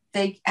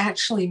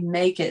actually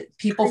make it.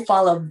 People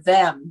follow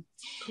them.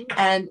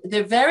 And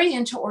they're very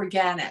into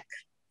organic.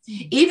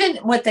 Even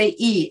what they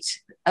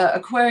eat,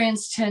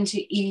 Aquarians tend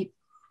to eat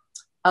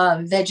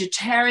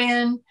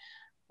vegetarian,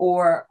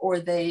 or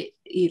they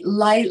eat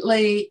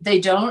lightly. They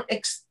don't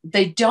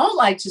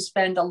like to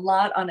spend a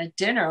lot on a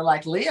dinner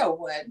like Leo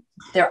would.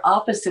 Their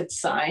opposite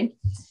sign.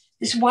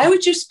 Why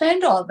would you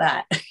spend all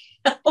that?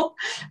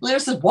 Leo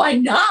says, why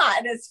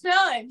not? It's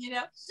fine,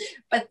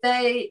 But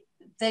they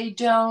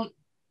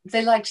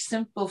like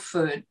simple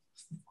food.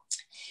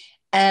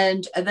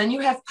 And then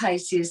you have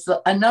Pisces,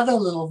 another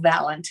little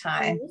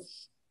Valentine,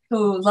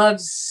 who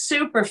loves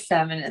super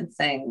feminine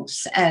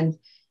things and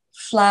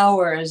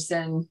flowers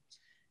and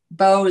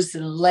bows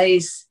and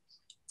lace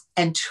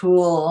and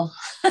tulle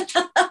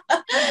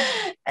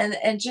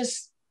and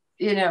just,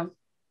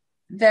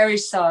 very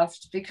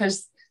soft,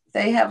 because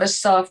they have a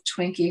soft,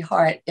 twinky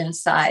heart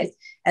inside.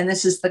 And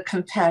this is the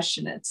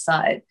compassionate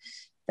side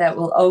that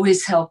will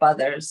always help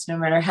others. No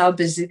matter how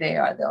busy they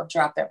are, they'll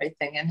drop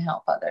everything and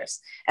help others.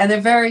 And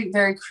they're very,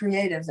 very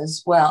creative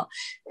as well.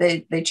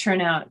 They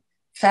turn out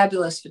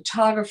fabulous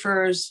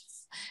photographers,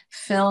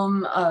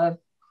 film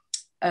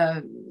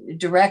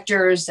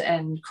directors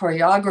and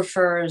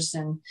choreographers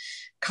and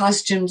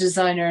costume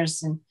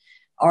designers and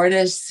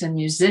artists and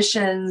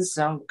musicians.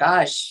 Oh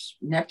gosh,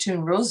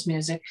 Neptune rules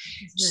music.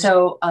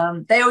 So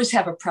they always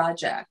have a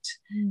project.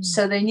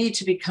 So they need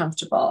to be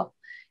comfortable,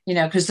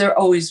 because they're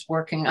always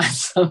working on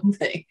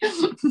something.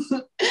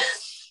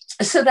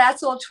 So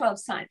that's all 12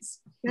 signs.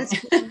 That's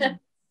cool.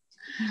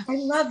 I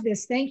love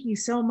this. Thank you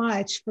so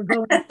much for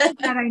going through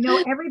that. I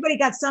know everybody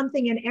got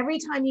something, and every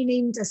time you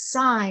named a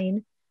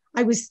sign,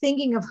 I was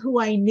thinking of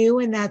who I knew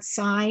in that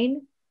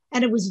sign,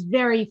 and it was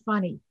very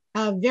funny,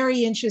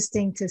 very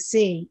interesting to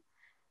see.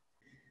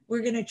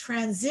 We're going to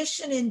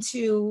transition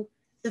into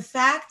the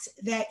fact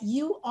that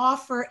you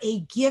offer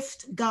a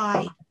gift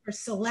guide for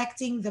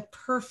selecting the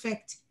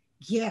perfect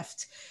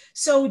gift.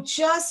 So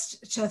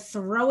just to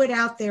throw it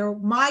out there,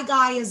 my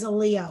guy is a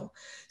Leo.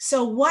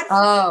 So what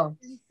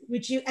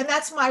would you, and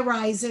that's my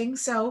rising,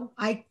 so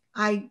I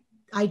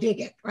dig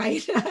it,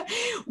 right?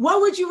 What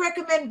would you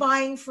recommend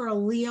buying for a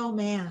Leo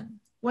man?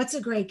 What's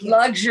a great gift?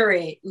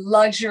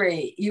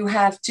 Luxury. You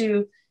have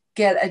to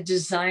get a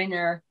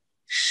designer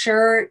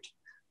shirt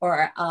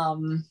or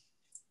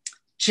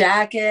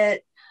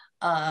jacket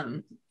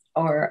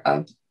or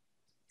a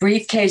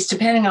briefcase,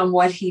 depending on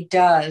what he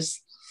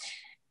does.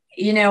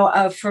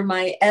 For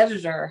my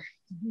editor,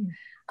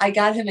 I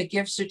got him a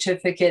gift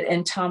certificate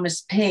in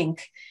Thomas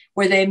Pink,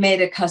 where they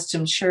made a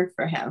custom shirt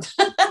for him.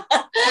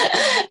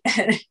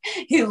 And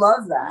he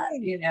loved that,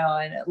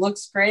 and it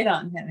looks great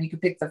on him. He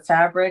could pick the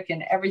fabric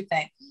and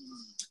everything.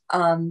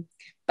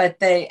 But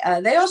they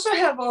also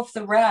have off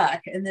the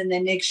rack, and then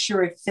they make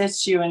sure it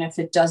fits you. And if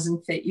it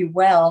doesn't fit you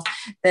well,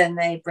 then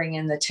they bring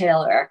in the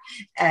tailor.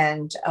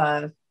 And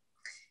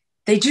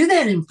they do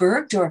that in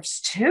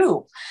Bergdorf's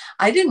too.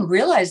 I didn't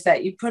realize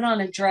that. You put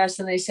on a dress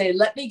and they say,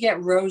 let me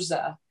get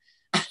Rosa.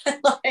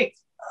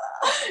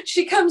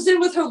 She comes in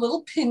with her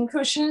little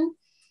pincushion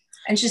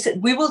and she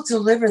said, we will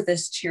deliver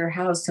this to your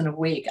house in a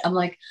week. I'm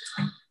like,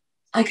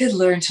 I could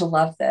learn to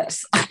love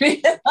this. I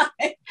mean,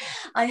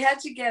 I had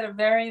to get a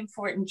very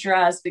important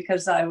dress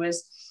because I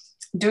was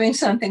doing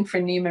something for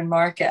Neiman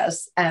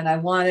Marcus and I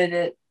wanted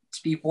it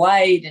to be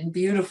white and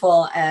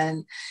beautiful.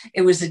 And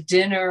it was a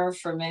dinner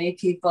for many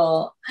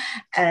people.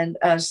 And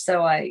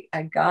so I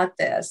got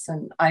this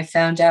and I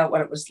found out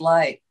what it was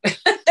like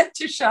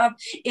to shop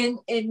in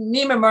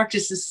Neiman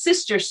Marcus's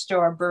sister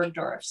store,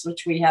 Bergdorf's,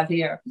 which we have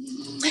here.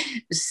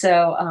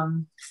 So,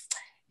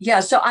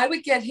 so I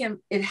would get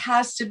him, it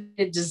has to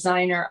be a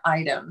designer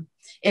item.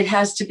 It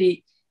has to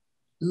be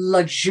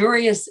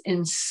luxurious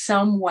in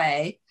some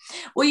way.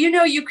 Well,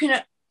 you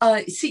can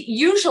see,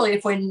 usually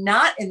if we're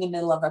not in the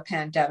middle of a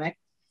pandemic,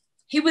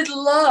 he would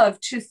love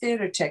 2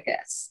 theater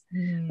tickets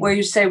where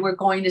you say, we're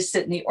going to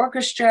sit in the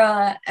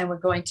orchestra and we're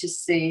going to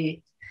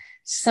see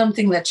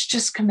something that's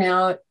just come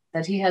out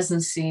that he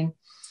hasn't seen,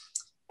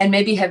 and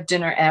maybe have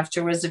dinner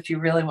afterwards if you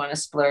really want to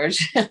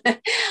splurge.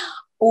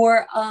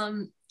 Or,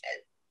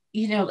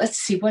 let's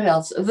see what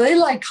else. They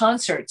like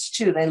concerts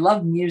too. They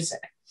love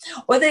music,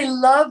 or they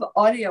love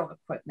audio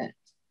equipment.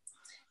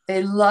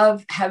 They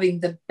love having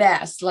the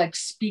best, like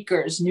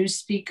speakers, new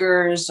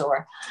speakers,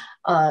 or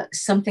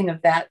something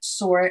of that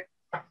sort.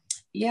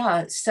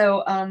 Yeah.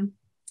 So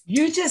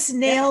you just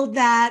nailed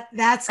that.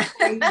 That's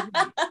crazy.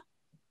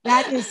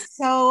 That is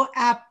so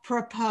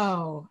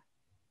apropos.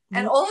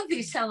 And all of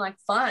these sound like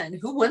fun.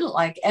 Who wouldn't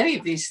like any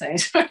of these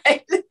things,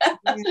 right?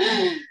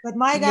 Yeah. But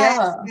my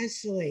guy,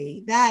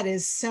 especially, that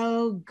is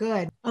so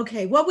good.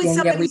 Okay. What would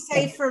somebody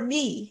say for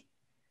me?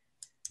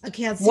 A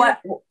Cancer.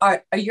 What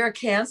are you a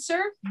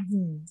Cancer?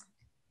 Mm-hmm.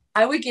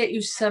 I would get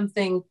you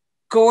something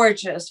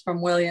gorgeous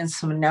from Williams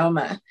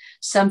Sonoma,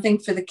 something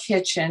for the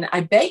kitchen.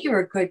 I bet you're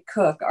a good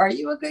cook. Are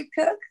you a good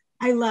cook?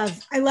 I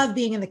love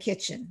being in the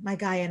kitchen. My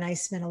guy and I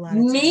spent a lot of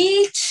time.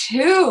 Me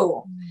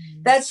too.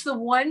 That's the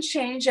one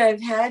change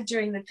I've had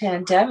during the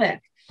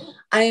pandemic.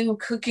 I am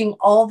cooking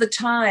all the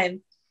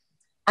time.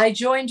 I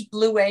joined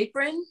Blue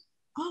Apron.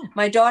 Oh.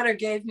 My daughter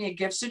gave me a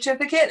gift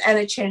certificate and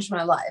it changed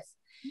my life.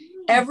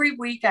 Every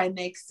week I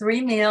make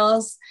 3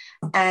 meals,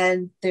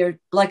 and they're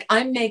like,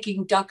 I'm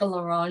making duck à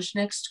l'orange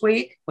next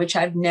week, which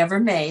I've never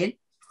made.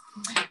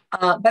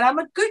 But I'm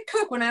a good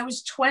cook. When I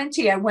was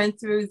 20, I went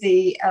through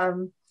the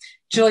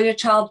Julia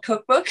Child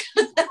cookbook.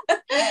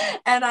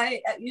 And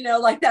I,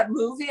 like that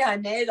movie, I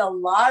made a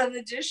lot of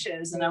the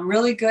dishes, and I'm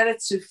really good at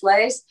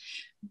soufflés.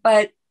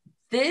 But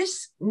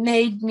this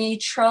made me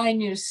try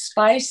new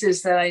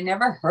spices that I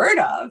never heard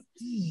of.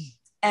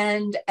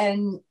 And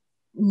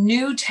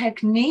new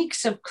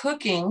techniques of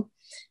cooking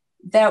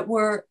that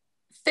were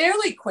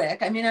fairly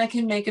quick. I mean, I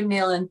can make a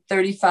meal in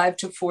 35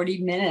 to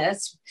 40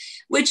 minutes,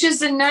 which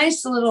is a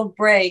nice little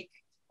break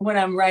when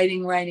I'm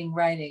writing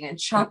and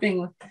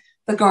chopping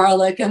the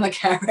garlic and the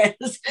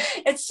carrots.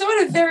 It's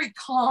sort of very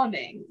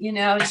calming,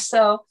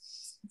 So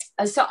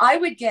I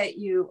would get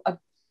you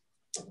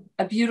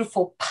a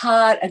beautiful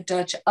pot, a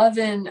Dutch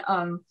oven,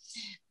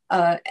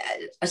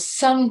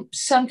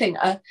 something,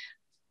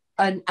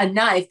 a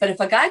knife. But if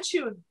I got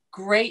you a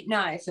great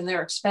knife, and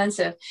they're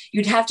expensive,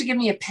 you'd have to give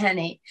me a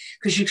penny,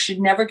 because you should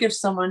never give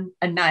someone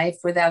a knife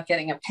without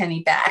getting a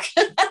penny back.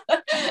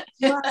 Why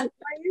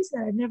is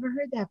that? I've never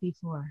heard that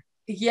before.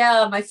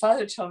 Yeah, my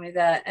father told me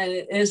that, and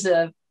it is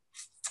a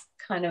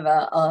kind of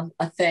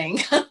a thing.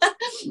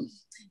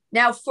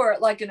 Now, for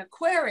like an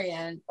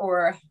Aquarian,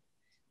 or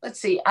let's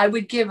see, I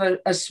would give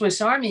a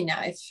Swiss Army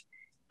knife.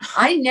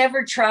 I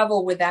never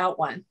travel without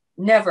one.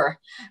 Never.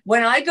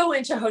 When I go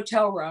into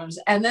hotel rooms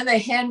and then they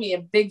hand me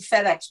a big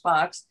FedEx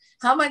box,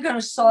 how am I going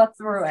to saw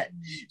through it?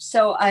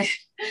 So I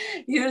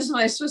use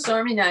my Swiss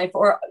Army knife,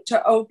 or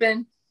to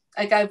open,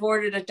 like I've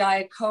ordered a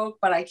Diet Coke,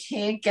 but I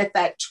can't get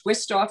that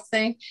twist off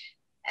thing.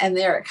 And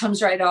there it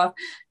comes right off.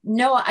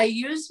 No, I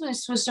use my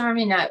Swiss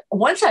Army knife.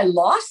 Once I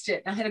lost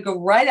it and I had to go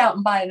right out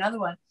and buy another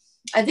one.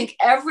 I think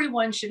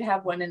everyone should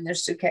have one in their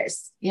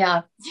suitcase.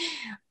 Yeah.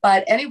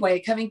 But anyway,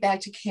 coming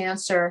back to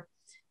Cancer,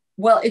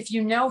 well, if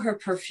you know her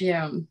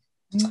perfume,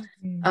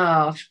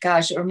 oh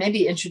gosh, or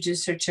maybe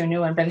introduce her to a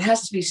new one, but it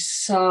has to be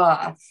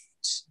soft,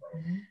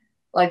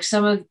 like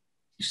some of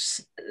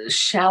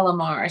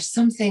Shalimar,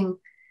 something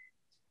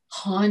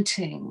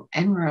haunting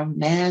and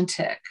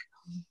romantic.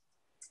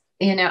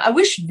 I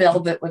wish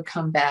velvet would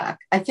come back.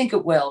 I think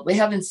it will. We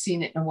haven't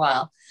seen it in a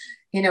while.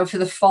 For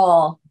the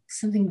fall,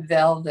 something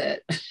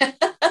velvet,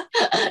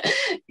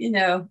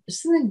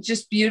 something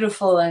just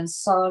beautiful and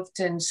soft,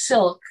 and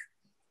silk.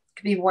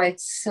 Could be white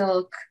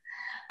silk.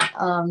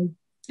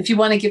 If you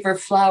want to give her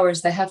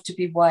flowers, they have to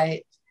be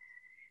white.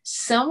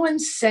 Someone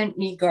sent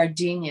me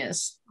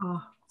gardenias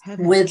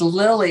with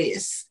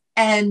lilies,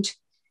 and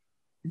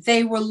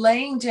they were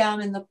laying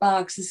down in the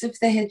box as if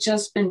they had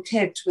just been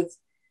picked with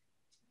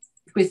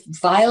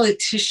violet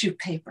tissue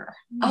paper.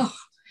 Oh,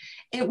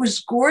 it was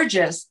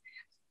gorgeous.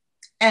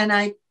 And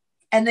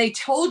they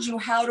told you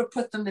how to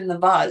put them in the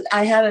vase.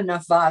 I had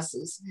enough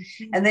vases.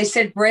 And they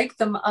said, break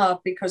them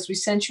up because we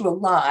sent you a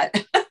lot.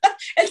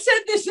 It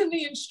said this in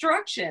the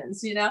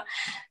instructions,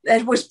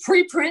 that was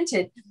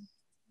pre-printed.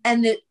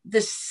 And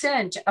the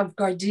scent of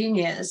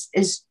gardenias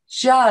is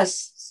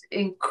just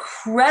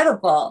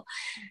incredible.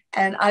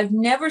 And I've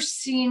never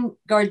seen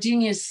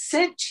gardenias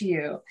sent to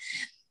you.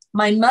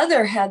 My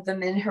mother had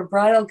them in her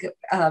bridal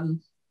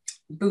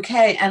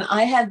bouquet, and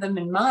I had them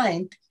in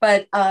mine.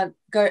 But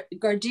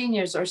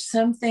gardenias are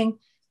something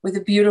with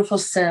a beautiful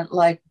scent,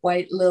 like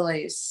white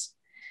lilies,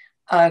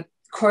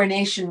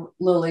 coronation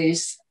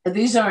lilies.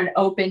 These aren't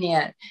open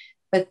yet,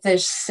 but their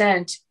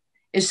scent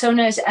is so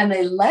nice, and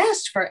they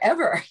last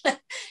forever.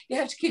 You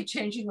have to keep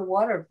changing the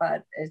water,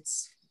 but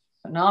it's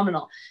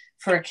phenomenal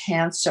for a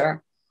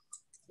Cancer.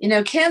 You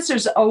know,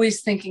 Cancer's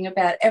always thinking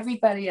about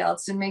everybody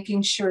else and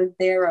making sure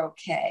they're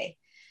okay.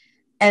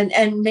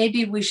 And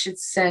maybe we should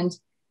send,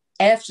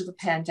 after the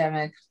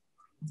pandemic,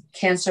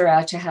 Cancer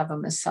out to have a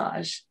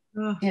massage,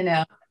 you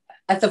know,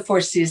 at the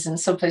Four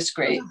Seasons, someplace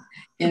great,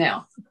 you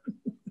know.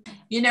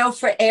 You know,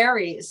 for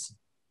Aries,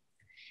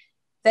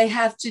 they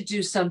have to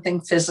do something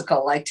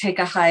physical, like take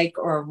a hike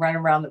or run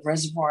around the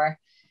reservoir.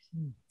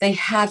 They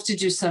have to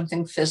do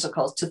something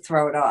physical to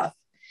throw it off.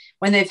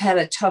 When they've had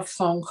a tough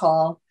phone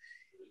call,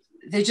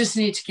 they just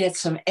need to get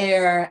some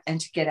air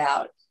and to get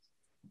out.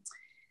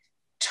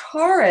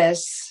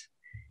 Taurus,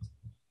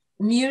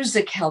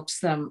 music helps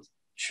them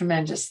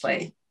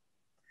tremendously.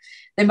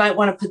 They might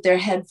want to put their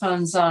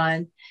headphones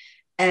on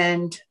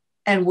and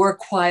work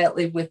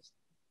quietly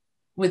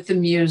with the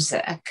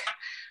music.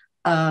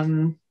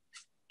 I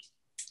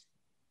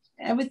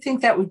would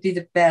think that would be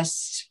the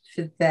best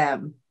for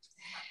them.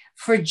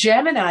 For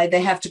Gemini,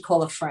 they have to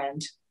call a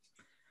friend.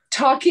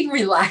 Talking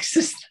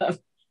relaxes them.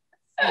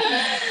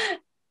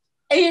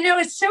 And you know,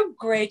 it's so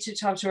great to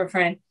talk to a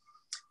friend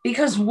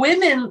because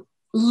women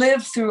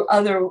live through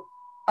other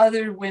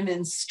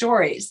women's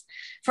stories.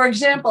 For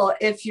example,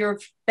 if your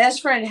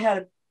best friend had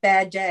a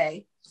bad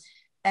day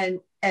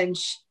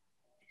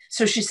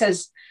so she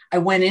says, I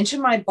went into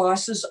my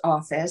boss's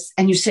office,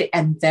 and you say,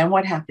 and then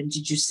what happened?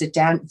 Did you sit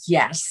down?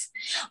 Yes,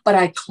 but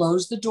I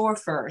closed the door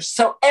first.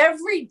 So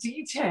every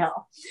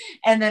detail.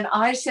 And then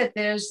I said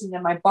this, and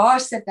then my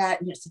boss said that.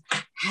 And you say,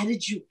 how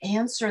did you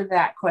answer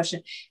that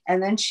question?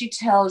 And then she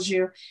tells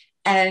you,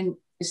 and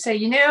you say,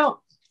 you know,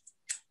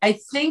 I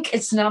think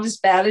it's not as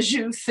bad as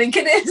you think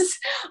it is.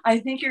 I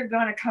think you're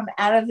going to come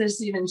out of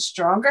this even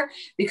stronger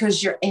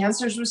because your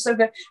answers were so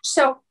good.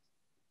 So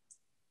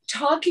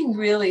talking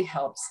really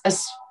helps,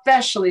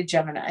 especially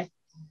Gemini.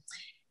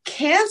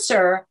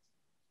 Cancer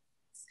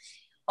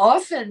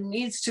often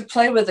needs to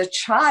play with a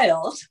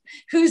child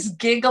who's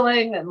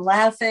giggling and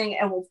laughing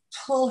and will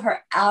pull her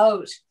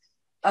out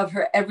of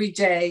her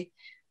everyday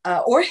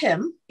or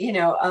him, you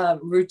know,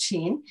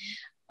 routine,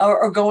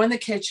 or go in the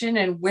kitchen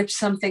and whip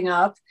something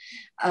up.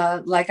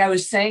 Like I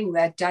was saying,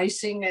 that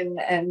dicing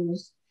and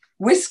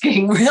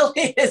whisking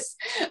really is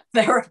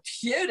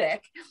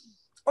therapeutic.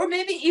 Or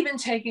maybe even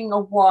taking a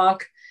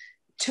walk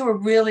to a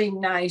really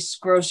nice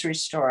grocery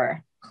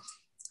store.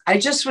 I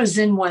just was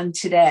in one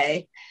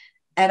today,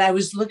 and I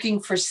was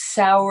looking for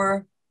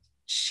sour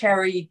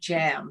cherry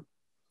jam,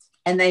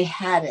 and they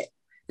had it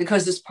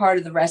because it's part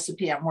of the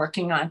recipe I'm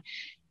working on.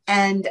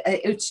 And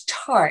it's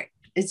tart.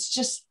 It's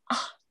just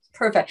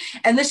perfect.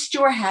 And the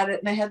store had it,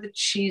 and they had the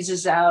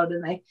cheeses out,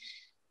 and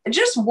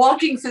just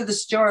walking through the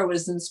store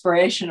was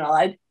inspirational.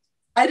 I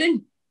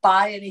didn't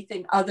buy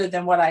anything other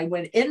than what I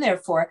went in there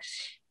for,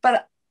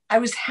 but I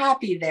was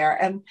happy there,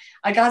 and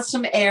I got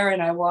some air,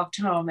 and I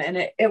walked home, and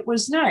it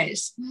was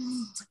nice.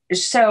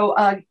 So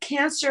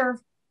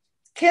Cancer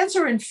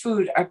and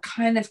food are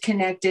kind of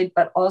connected,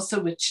 but also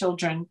with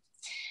children.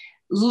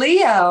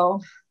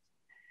 Leo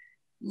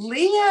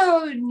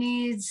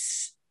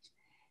needs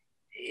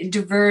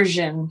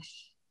diversion,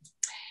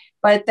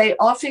 but they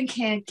often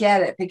can't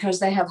get it because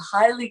they have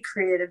highly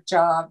creative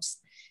jobs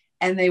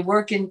and they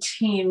work in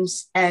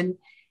teams. And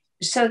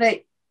so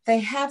they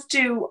have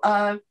to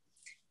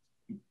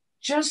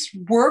just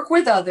work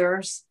with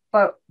others,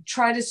 but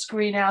try to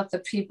screen out the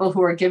people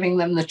who are giving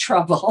them the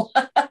trouble.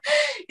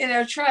 You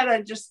know, try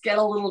to just get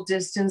a little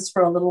distance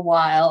for a little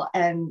while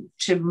and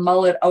to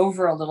mull it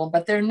over a little,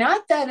 but they're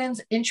not that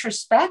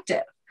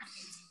introspective.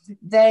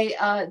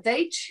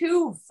 They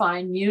too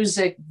find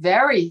music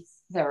very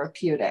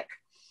therapeutic.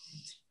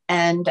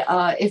 And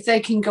if they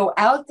can go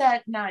out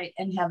that night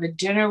and have a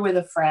dinner with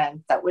a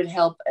friend, that would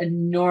help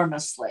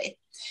enormously,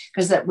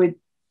 because that would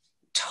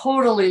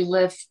totally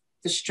lift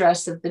the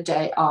stress of the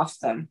day off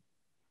them.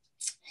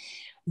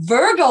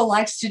 Virgo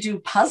likes to do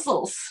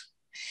puzzles.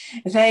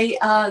 They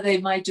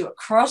might do a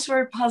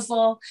crossword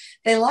puzzle.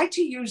 They like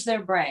to use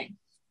their brain.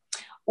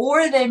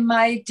 Or they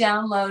might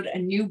download a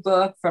new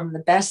book from the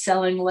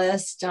best-selling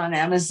list on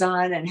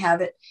Amazon and have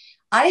it.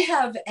 I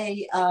have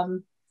a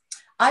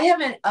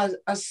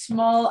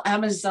small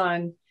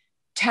Amazon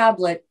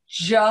tablet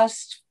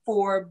just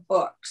for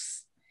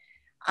books.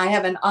 I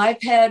have an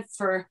iPad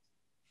for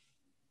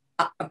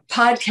a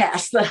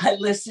podcast that I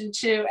listen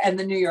to and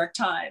the New York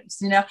Times,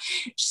 you know.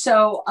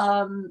 So,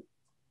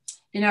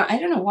 you know, I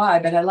don't know why,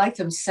 but I like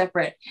them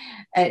separate.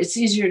 It's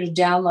easier to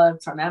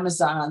download from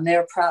Amazon on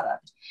their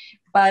product.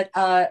 But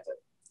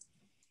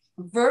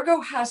Virgo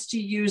has to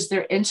use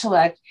their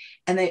intellect,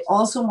 and they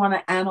also want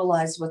to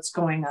analyze what's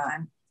going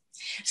on.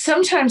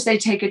 Sometimes they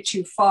take it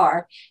too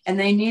far, and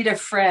they need a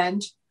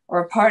friend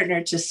or a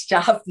partner to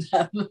stop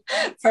them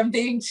from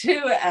being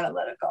too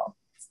analytical.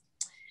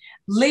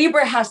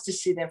 Libra has to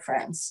see their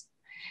friends.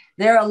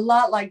 They're a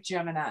lot like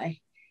Gemini.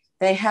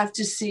 They have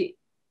to see,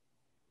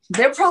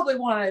 they probably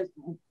want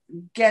to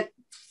get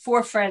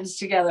 4 friends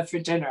together for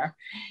dinner.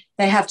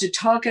 They have to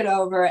talk it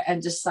over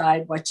and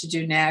decide what to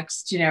do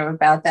next, you know,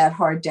 about that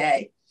hard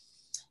day.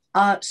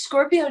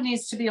 Scorpio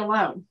needs to be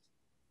alone.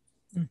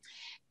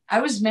 I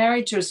was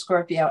married to a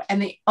Scorpio,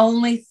 and the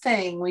only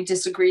thing we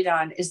disagreed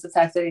on is the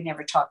fact that he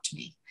never talked to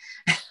me.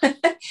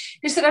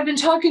 He said, I've been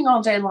talking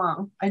all day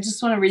long. I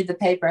just want to read the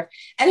paper.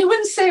 And he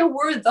wouldn't say a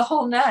word the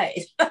whole night.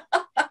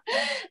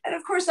 And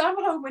of course, I'm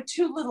home with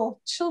two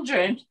little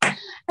children, and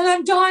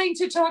I'm dying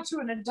to talk to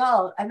an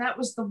adult. And that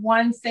was the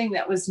one thing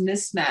that was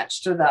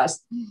mismatched with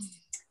us.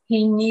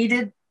 He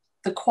needed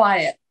the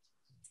quiet.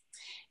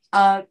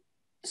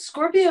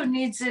 Scorpio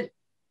needs it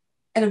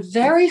at a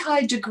very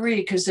high degree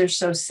because they're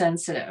so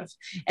sensitive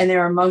and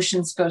their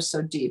emotions go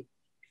so deep.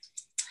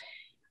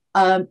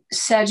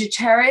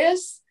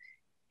 Sagittarius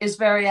is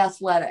very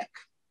athletic.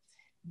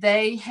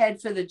 They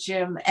head for the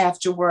gym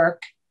after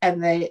work,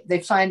 and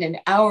they find an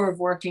hour of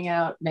working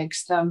out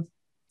makes them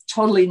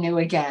totally new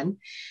again.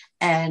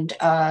 And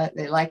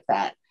they like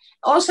that.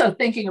 Also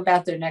thinking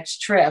about their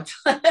next trip.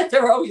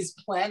 They're always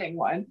planning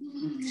one.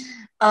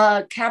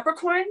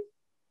 Capricorn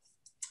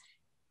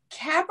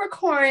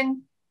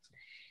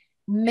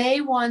may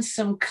want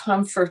some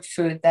comfort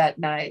food that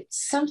night,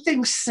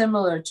 something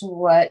similar to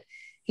what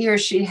he or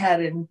she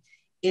had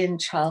in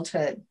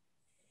childhood.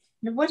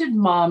 What did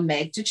mom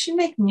make? Did she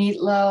make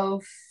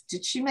meatloaf?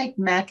 Did she make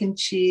mac and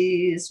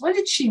cheese? What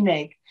did she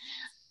make?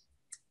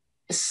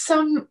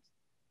 Some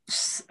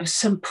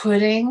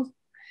pudding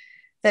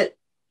that,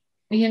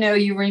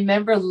 you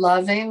remember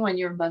loving when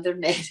your mother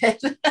made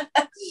it.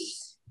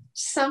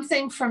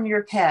 Something from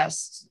your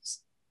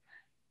past.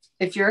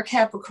 If you're a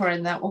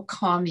Capricorn, that will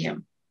calm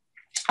you.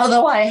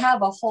 Although I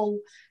have a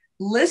whole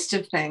list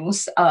of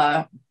things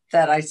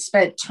that I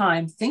spent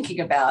time thinking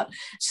about.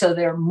 So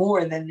there are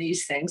more than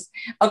these things.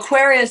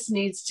 Aquarius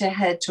needs to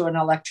head to an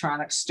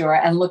electronics store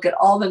and look at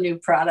all the new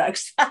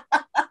products.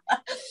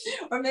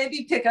 Or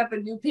maybe pick up a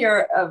new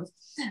pair of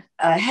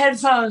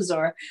headphones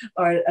or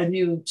a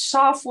new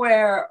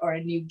software or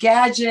a new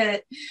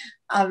gadget.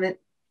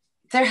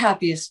 Their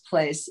happiest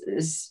place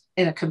is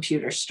in a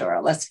computer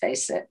store, let's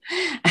face it.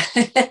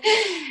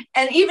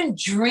 And even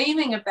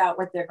dreaming about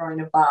what they're going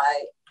to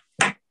buy.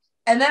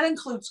 And that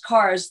includes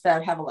cars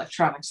that have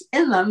electronics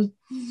in them.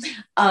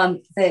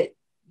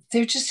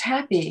 They're just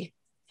happy.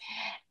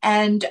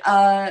 And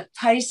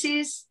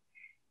Pisces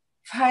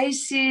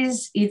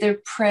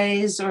either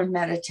prays or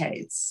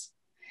meditates.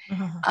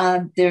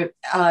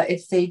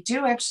 If they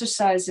do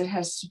exercise, it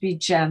has to be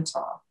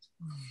gentle.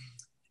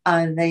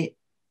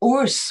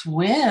 Or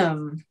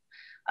swim.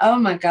 Oh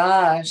my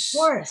gosh. Of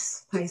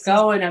course. Pisces.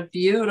 Go in a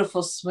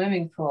beautiful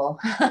swimming pool.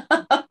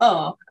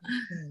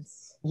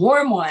 Yes.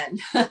 Warm one.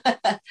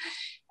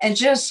 And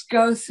just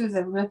go through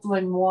the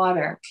rippling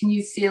water. Can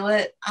you feel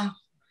it? Oh,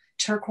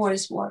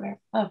 turquoise water.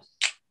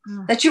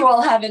 That you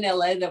all have in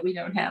LA that we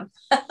don't have.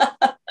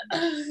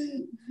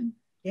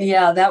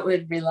 Yeah, that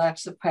would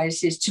relax the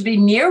Pisces. To be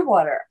near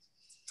water.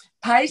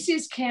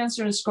 Pisces,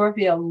 Cancer, and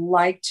Scorpio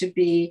like to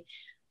be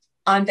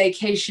on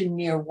vacation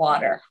near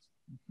water.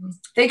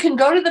 They can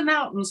go to the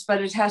mountains,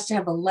 but it has to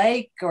have a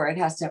lake, or it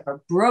has to have a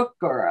brook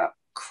or a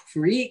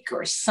creek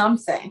or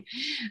something.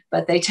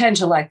 But they tend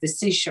to like the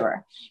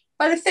seashore.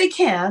 But if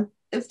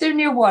they're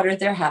near water,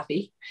 they're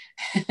happy.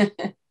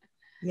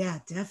 Yeah,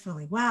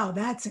 definitely. Wow,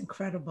 that's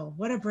incredible.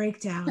 What a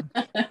breakdown.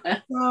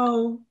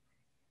 So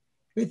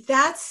with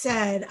that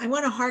said, I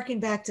want to harken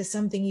back to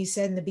something you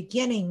said in the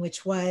beginning,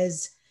 which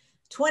was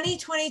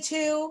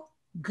 2022,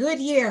 good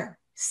year.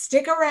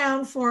 Stick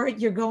around for it.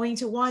 You're going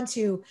to want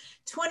to.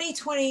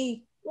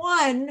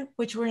 2021,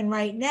 which we're in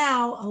right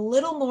now, a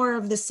little more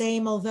of the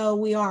same, although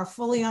we are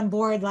fully on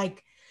board,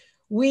 like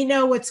we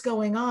know what's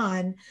going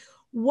on.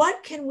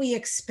 What can we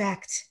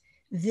expect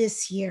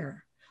this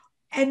year?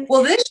 And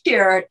well, this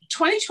year,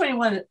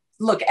 2021,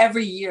 look,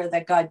 every year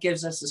that God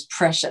gives us is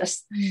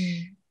precious.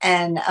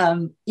 And,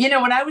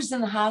 when I was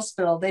in the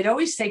hospital, they'd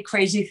always say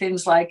crazy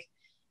things like,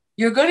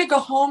 you're going to go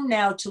home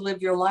now to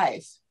live your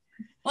life.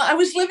 Well, I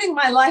was living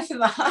my life in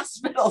the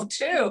hospital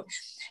too.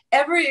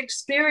 Every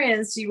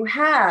experience you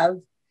have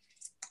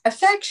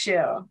affects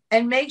you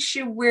and makes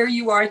you where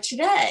you are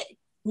today,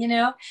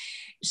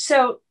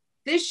 So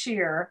this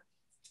year,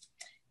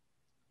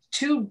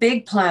 2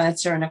 big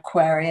planets are in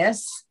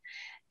Aquarius,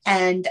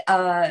 and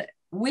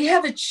we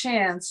have a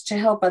chance to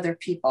help other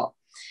people.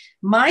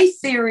 My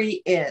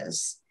theory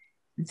is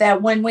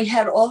that when we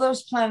had all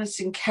those planets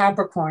in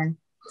Capricorn,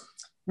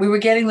 we were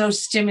getting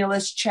those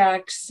stimulus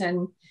checks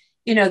and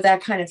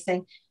that kind of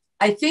thing.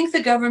 I think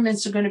the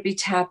governments are going to be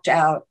tapped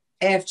out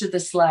after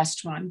this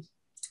last one.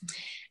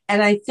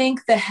 And I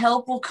think the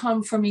help will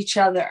come from each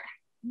other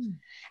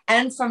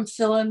and from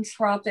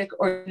philanthropic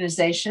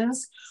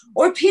organizations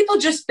or people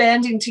just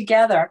banding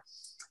together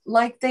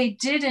like they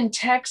did in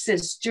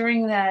Texas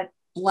during that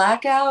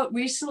blackout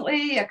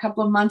recently, a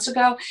couple of months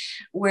ago,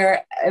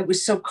 where it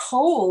was so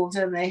cold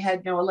and they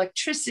had no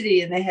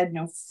electricity and they had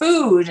no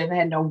food and they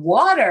had no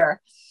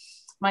water.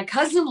 My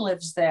cousin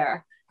lives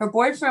there. Her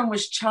boyfriend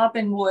was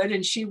chopping wood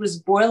and she was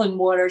boiling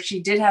water.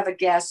 She did have a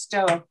gas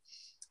stove,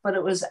 but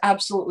it was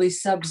absolutely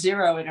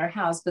sub-zero in her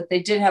house, but they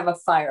did have a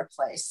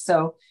fireplace.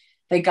 So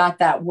they got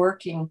that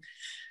working.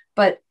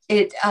 But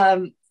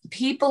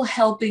people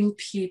helping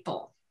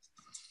people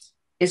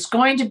It's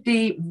going to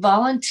be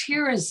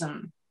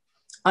volunteerism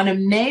on a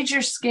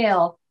major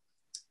scale,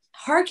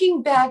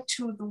 harking back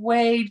to the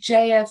way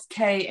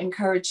JFK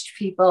encouraged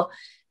people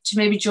to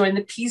maybe join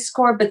the Peace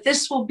Corps, but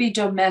this will be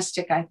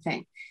domestic, I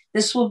think.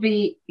 This will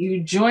be,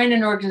 you join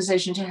an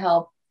organization to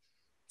help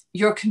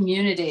your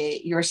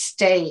community, your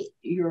state,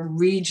 your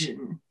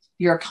region,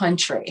 your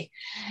country.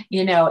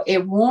 You know,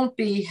 it won't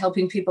be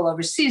helping people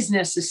overseas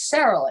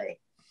necessarily,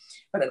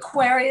 but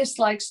Aquarius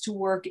likes to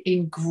work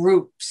in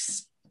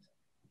groups.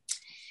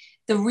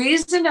 The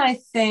reason I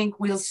think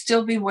we'll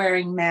still be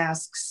wearing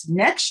masks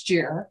next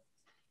year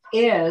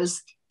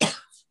is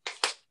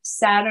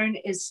Saturn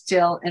is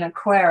still in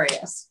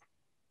Aquarius.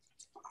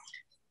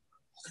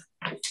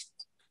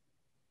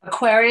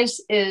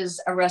 Aquarius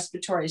is a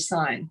respiratory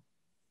sign.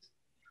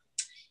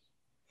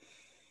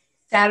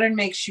 Saturn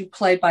makes you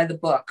play by the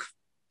book.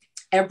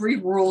 Every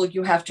rule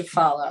you have to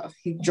follow.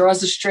 He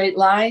draws a straight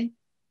line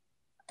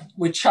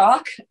with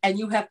chalk, and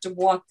you have to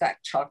walk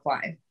that chalk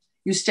line.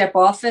 You step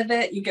off of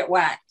it, you get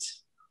whacked.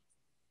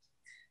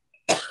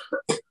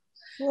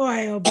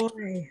 Boy, oh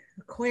boy,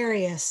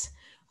 Aquarius.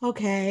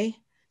 Okay,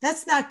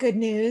 that's not good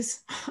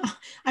news.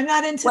 I'm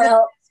not into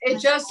Well,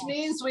 it just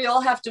means we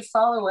all have to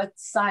follow what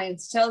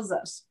science tells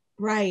us.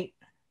 Right,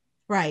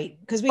 right.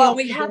 Because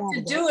we have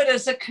to do it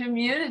as a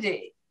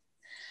community.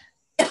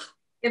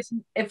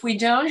 If we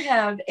don't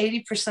have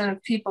 80%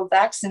 of people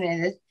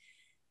vaccinated,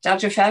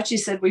 Dr. Fauci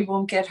said we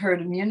won't get herd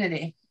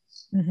immunity.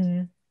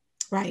 Mm-hmm.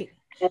 Right.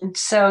 And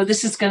so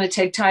this is going to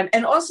take time.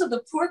 And also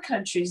the poor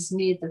countries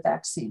need the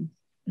vaccine.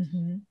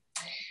 Mm-hmm.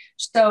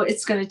 So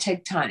it's going to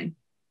take time.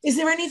 Is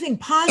there anything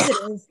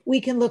positive we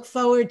can look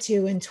forward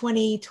to in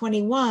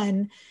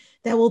 2021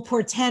 that will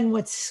portend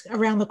what's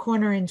around the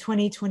corner in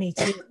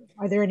 2022?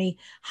 Are there any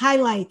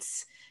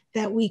highlights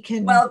that we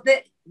can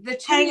the 2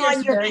 hang years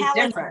on your very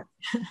calendar? Different.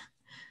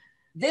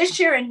 This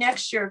year and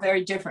next year are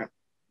very different.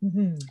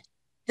 Mm-hmm.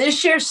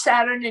 This year,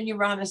 Saturn and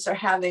Uranus are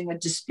having a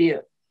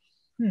dispute.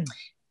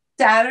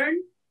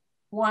 Saturn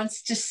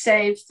wants to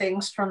save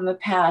things from the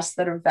past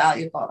that are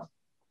valuable.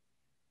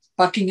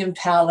 Buckingham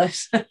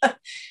Palace,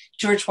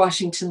 George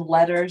Washington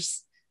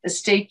letters,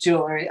 estate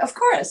jewelry, of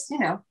course, you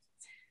know,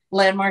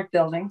 landmark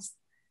buildings.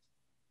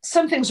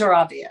 Some things are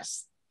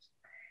obvious.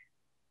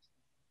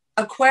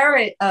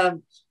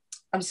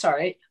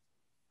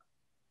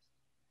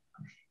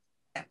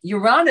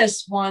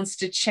 Uranus wants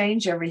to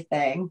change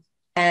everything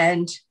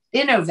and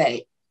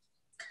innovate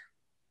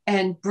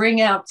and bring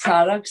out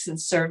products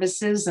and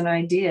services and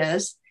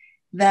ideas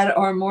that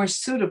are more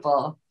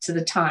suitable to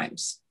the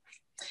times.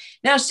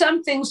 Now,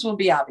 some things will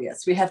be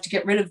obvious. We have to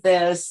get rid of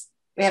this.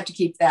 We have to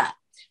keep that.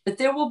 But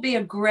there will be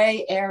a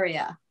gray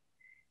area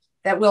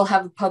that we'll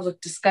have a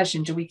public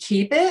discussion. Do we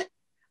keep it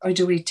or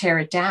do we tear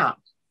it down?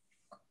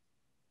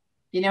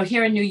 You know,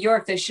 here in New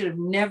York, they should have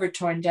never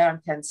torn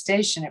down Penn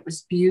Station. It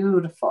was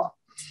beautiful.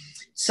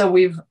 So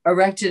we've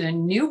erected a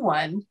new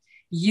one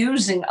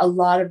using a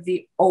lot of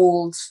the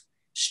old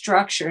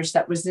structures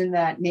that was in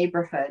that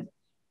neighborhood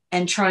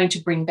and trying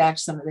to bring back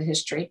some of the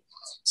history.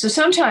 So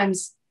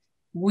sometimes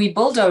we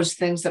bulldoze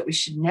things that we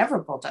should never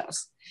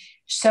bulldoze.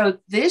 So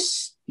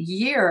this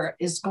year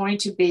is going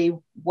to be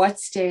what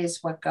stays,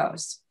 what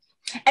goes.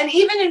 And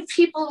even in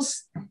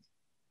people's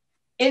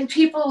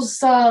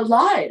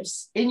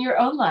lives, in your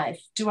own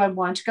life, do I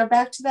want to go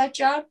back to that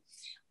job?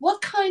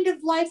 What kind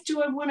of life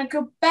do I want to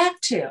go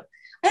back to?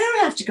 I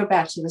don't have to go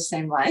back to the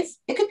same life.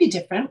 It could be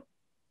different.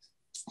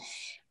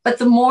 But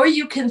the more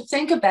you can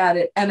think about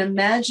it and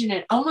imagine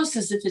it almost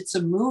as if it's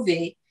a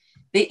movie,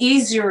 the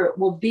easier it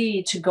will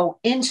be to go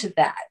into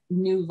that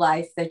new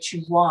life that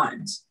you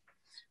want.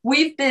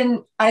 We've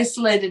been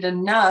isolated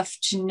enough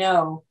to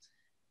know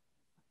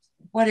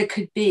what it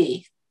could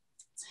be.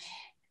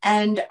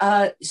 And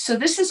so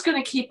this is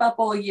going to keep up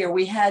all year.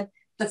 We had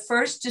the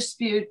first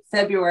dispute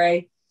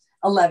February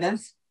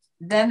 11th.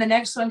 Then the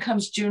next one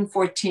comes June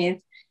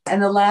 14th.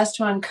 And the last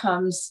one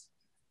comes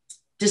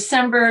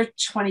December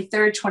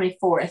 23rd,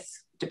 24th,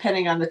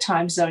 depending on the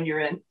time zone you're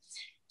in.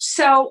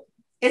 So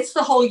it's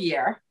the whole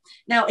year.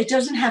 Now, it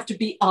doesn't have to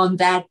be on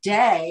that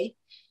day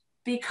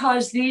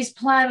because these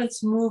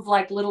planets move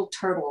like little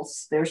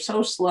turtles. They're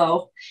so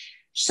slow.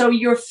 So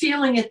you're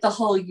feeling it the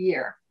whole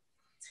year.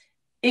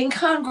 In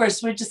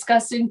Congress, we're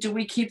discussing, do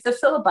we keep the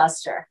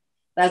filibuster?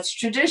 That's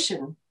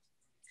tradition.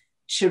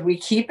 Should we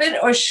keep it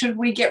or should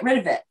we get rid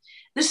of it?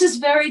 This is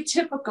very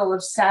typical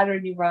of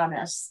Saturn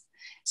Uranus.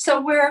 So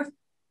we're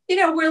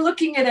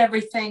looking at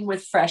everything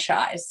with fresh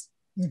eyes.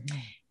 Mm-hmm.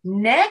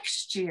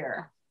 Next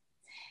year,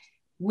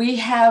 we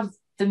have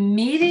the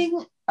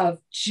meeting of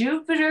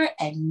Jupiter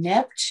and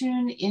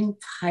Neptune in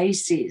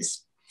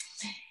Pisces.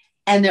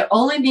 And they're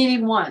only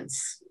meeting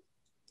once,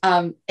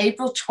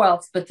 April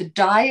 12th, but the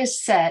die is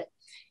set.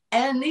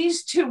 And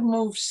these two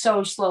move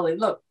so slowly.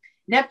 Look,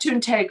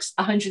 Neptune takes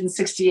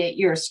 168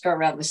 years to go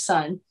around the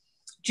sun.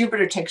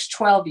 Jupiter takes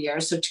 12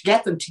 years. So to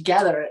get them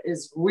together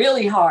is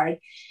really hard.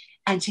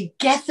 And to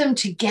get them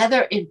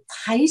together in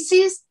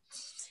Pisces,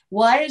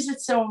 why is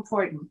it so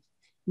important?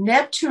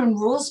 Neptune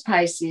rules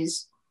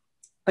Pisces,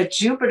 But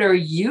Jupiter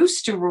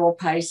used to rule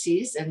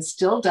Pisces and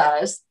still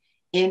does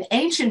in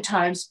ancient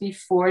times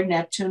before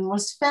Neptune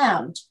was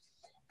found.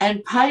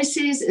 And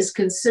Pisces is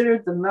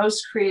considered the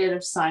most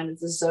creative sign of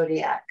the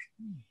zodiac.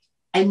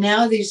 And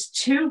now these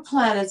two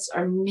planets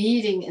are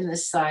meeting in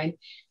this sign.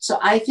 So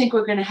I think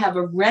we're going to have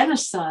a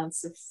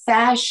renaissance of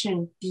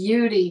fashion,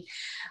 beauty,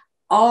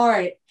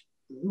 art,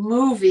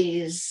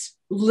 movies,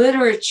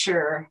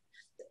 literature,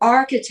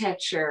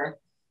 architecture,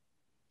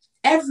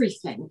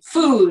 everything,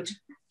 food.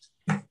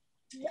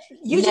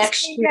 You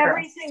next year.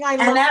 Everything I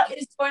love. And that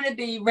is going to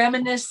be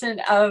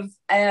reminiscent of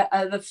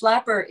the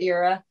flapper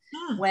era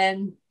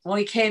when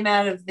we came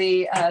out of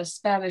the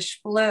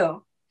Spanish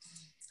flu.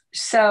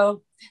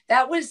 So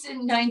that was in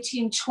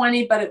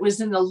 1920, but it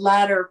was in the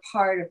latter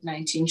part of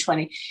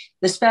 1920.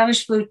 The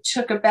Spanish flu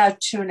took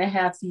about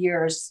 2.5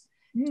 years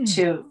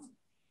to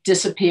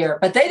disappear,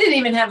 but they didn't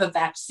even have a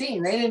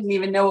vaccine. They didn't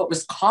even know what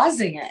was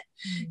causing it,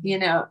 you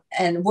know,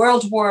 and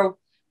World War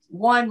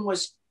I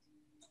was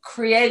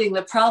creating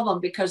the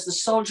problem because the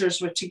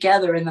soldiers were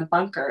together in the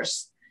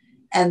bunkers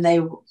and they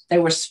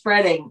were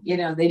spreading, you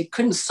know, they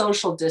couldn't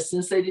social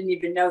distance. They didn't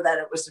even know that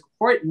it was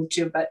important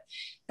to, but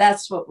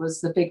that's what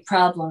was the big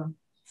problem.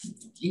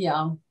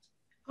 Yeah.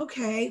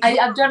 Okay.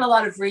 I've done a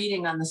lot of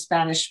reading on the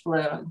Spanish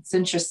flu. It's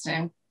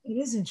interesting. It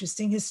is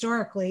interesting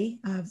historically,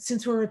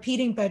 since we're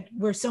repeating, but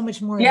we're so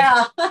much more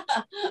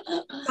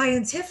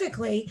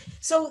scientifically.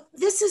 So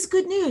this is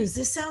good news.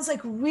 This sounds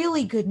like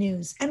really good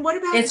news. And what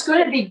about— It's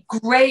going to be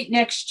great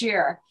next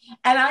year.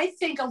 And I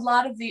think a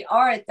lot of the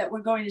art that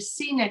we're going to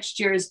see next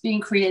year is being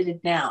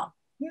created now.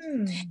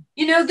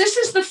 You know, this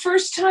is the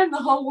first time the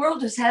whole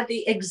world has had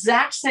the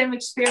exact same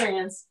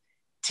experience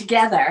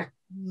together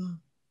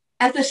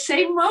at the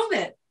same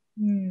moment.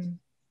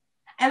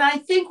 And I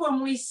think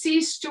when we see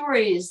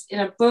stories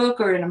in a book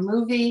or in a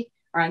movie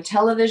or on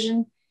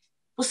television,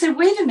 we'll say,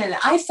 wait a minute,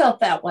 I felt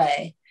that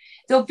way.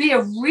 There'll be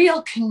a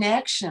real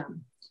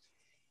connection,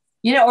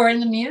 you know, or in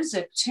the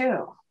music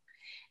too.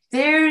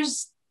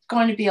 There's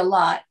going to be a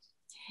lot.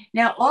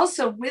 Now,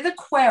 also with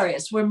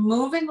Aquarius, we're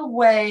moving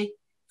away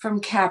from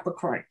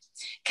Capricorn.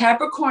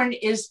 Capricorn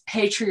is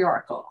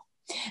patriarchal.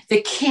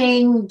 The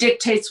king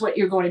dictates what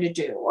you're going to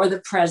do, or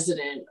the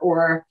president,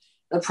 or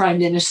the prime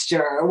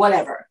minister, or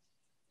whatever.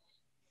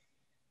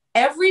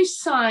 Every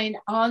sign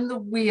on the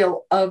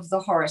wheel of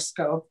the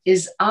horoscope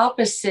is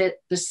opposite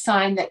the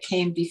sign that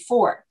came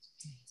before.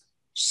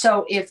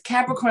 So if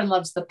Capricorn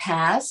loves the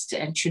past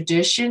and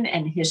tradition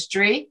and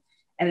history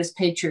and is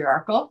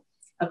patriarchal,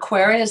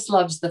 Aquarius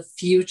loves the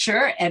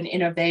future and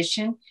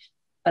innovation,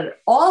 but it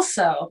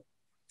also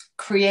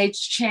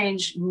creates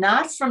change,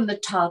 not from the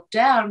top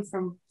down,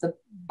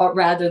 but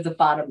rather the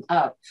bottom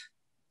up.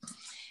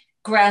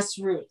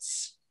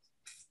 Grassroots.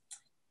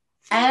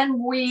 And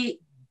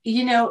we,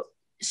 you know,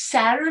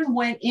 Saturn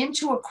went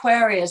into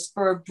Aquarius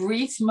for a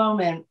brief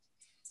moment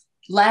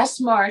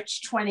last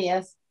March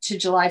 20th to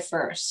July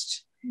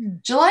 1st.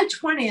 July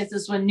 20th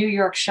is when New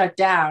York shut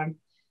down.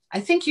 I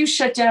think you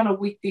shut down a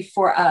week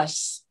before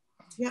us.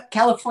 Yep.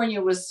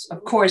 California was,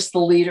 of course, the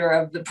leader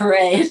of the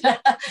parade,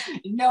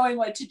 knowing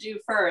what to do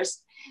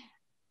first.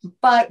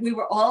 But we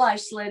were all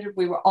isolated.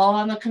 We were all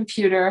on the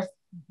computer.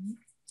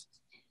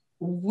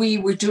 We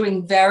were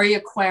doing very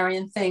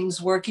Aquarian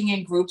things, working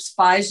in groups.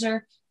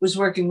 Pfizer was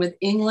working with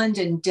England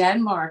and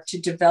Denmark to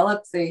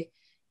develop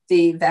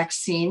the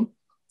vaccine.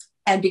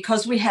 And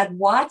because we had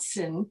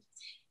Watson,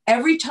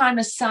 every time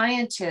a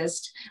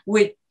scientist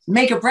would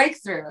make a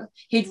breakthrough,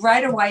 he'd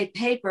write a white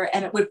paper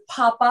and it would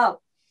pop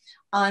up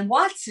on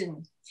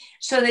Watson.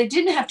 So they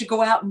didn't have to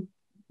go out and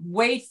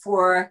wait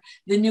for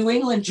the New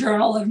England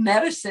Journal of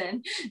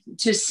Medicine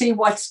to see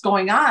what's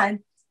going on.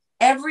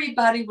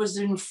 Everybody was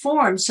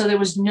informed, so there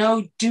was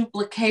no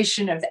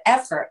duplication of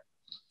effort.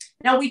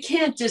 Now, we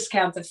can't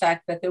discount the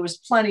fact that there was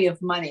plenty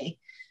of money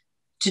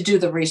to do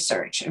the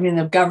research. I mean,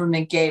 the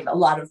government gave a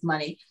lot of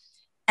money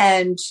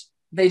and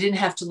they didn't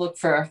have to look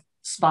for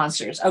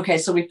sponsors. Okay,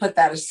 so we put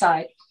that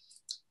aside.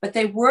 But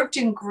they worked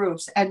in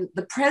groups, and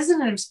the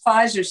president of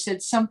Pfizer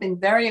said something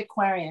very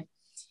Aquarian.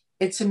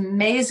 It's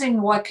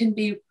amazing what can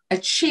be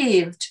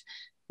achieved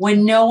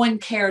when no one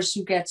cares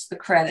who gets the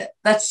credit.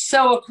 That's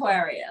so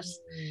Aquarius,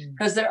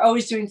 because they're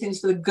always doing things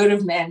for the good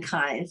of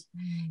mankind,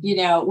 you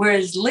know,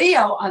 whereas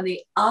Leo on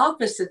the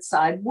opposite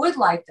side would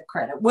like the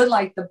credit, would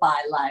like the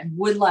byline,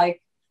 would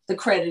like the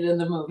credit in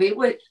the movie.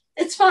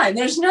 It's fine.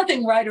 There's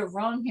nothing right or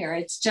wrong here.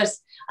 It's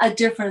just a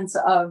difference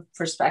of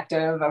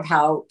perspective of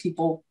how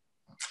people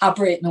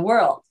operate in the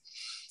world.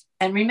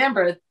 And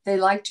remember, they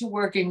like to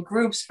work in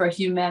groups for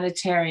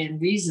humanitarian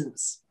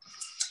reasons.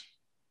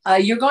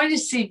 You're going to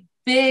see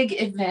big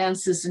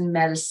advances in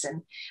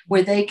medicine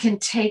where they can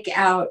take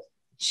out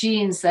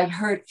genes that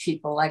hurt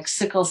people, like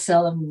sickle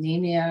cell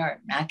anemia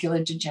or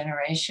macular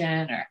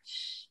degeneration, or,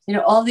 you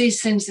know, all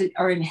these things that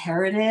are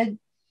inherited.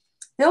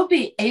 They'll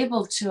be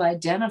able to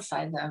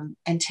identify them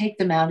and take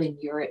them out in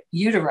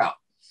utero.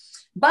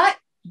 But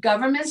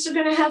governments are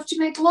going to have to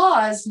make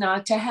laws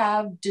not to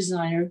have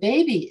designer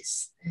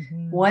babies.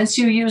 Once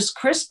you use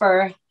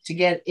CRISPR to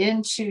get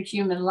into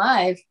human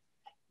life,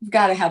 you've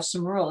got to have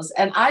some rules.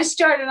 And I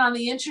started on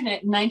the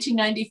internet in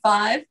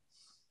 1995.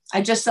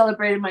 I just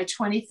celebrated my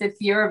 25th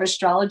year of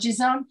Astrology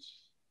Zone.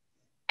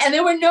 And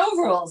there were no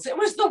rules. It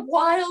was the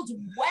Wild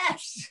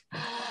West.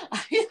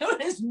 There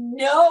was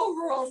no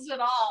rules at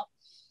all.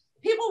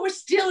 People were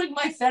stealing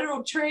my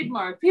federal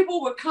trademark.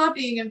 People were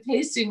copying and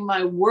pasting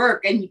my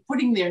work and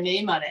putting their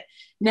name on it.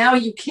 Now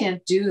you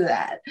can't do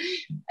that.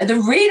 And the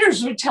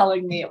readers were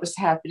telling me it was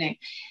happening.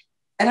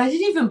 And I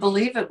didn't even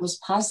believe it was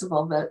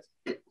possible, but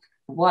it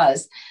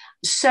was.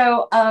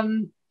 So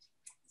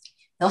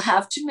they'll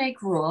have to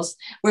make rules.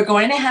 We're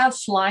going to have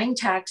flying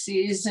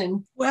taxis.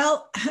 And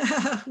well,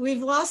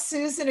 we've lost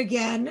Susan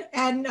again.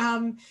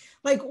 And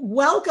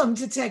welcome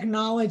to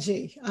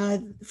technology.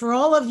 For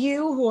all of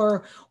you who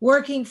are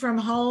working from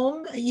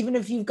home, even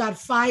if you've got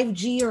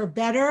 5G or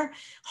better,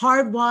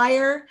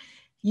 hardwire,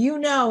 you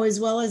know as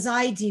well as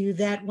I do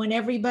that when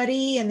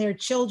everybody and their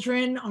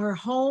children are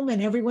home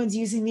and everyone's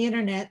using the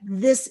internet,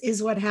 this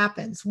is what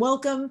happens.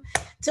 Welcome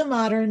to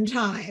modern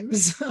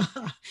times.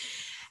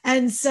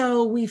 And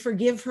so we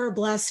forgive her,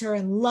 bless her,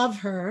 and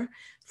love her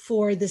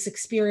for this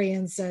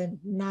experience, and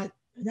not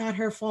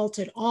her fault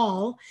at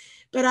all.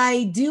 But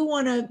I do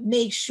want to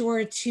make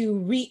sure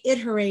to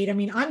reiterate, I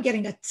mean, I'm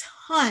getting a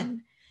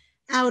ton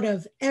out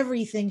of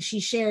everything she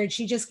shared.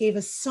 She just gave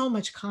us so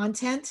much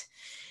content.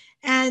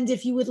 And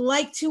if you would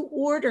like to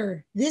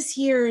order this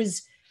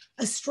year's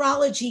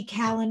astrology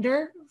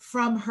calendar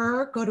from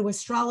her, go to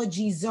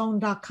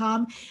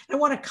astrologyzone.com. I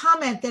want to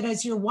comment that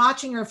as you're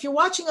watching, or if you're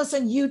watching us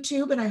on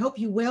YouTube, and I hope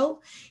you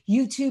will,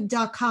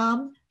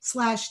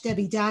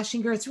 youtube.com/Debbi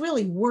Dachinger, it's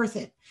really worth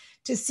it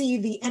to see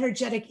the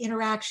energetic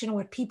interaction and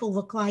what people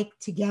look like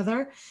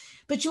together.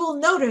 But you will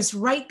notice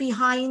right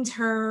behind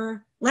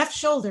her left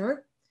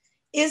shoulder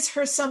is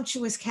her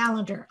sumptuous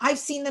calendar. I've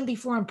seen them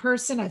before in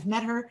person. I've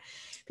met her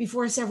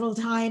before several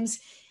times.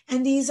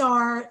 And these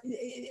are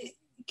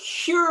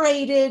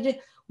curated,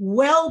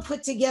 well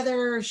put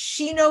together.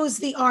 She knows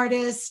the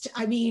artist.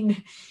 I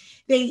mean,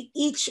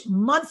 each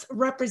month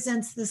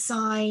represents the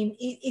sign.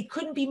 It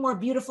couldn't be more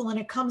beautiful. And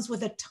it comes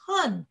with a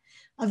ton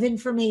of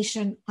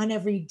information on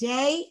every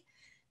day,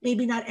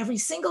 maybe not every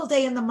single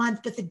day in the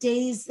month, but the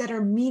days that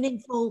are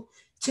meaningful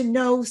to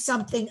know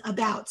something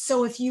about.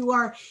 So if you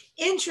are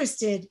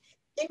interested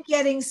in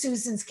getting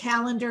Susan's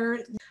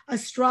calendar,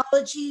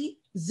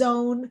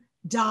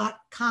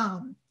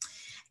 astrologyzone.com.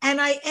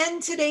 And I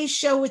end today's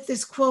show with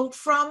this quote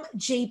from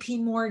J.P.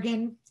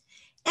 Morgan.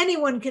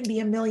 Anyone can be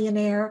a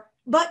millionaire,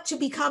 but to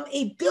become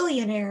a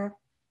billionaire,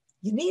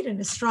 you need an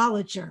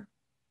astrologer.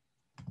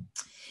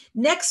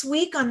 Next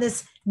week on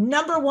this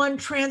 #1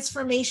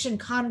 transformation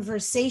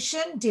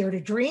conversation, Dare to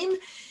Dream,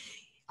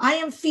 I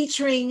am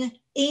featuring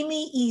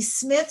Amy E.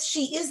 Smith.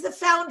 She is the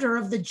founder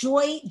of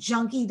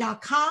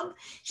thejoyjunkie.com.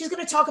 She's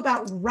going to talk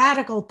about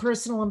radical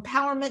personal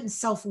empowerment and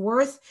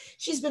self-worth.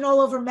 She's been all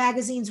over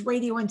magazines,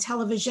 radio, and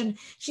television.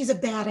 She's a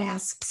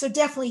badass. So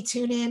definitely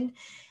tune in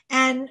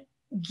and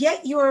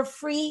get your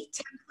free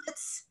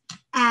templates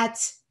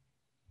at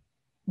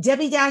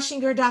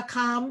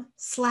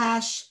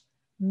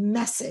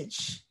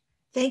debbidachinger.com/message.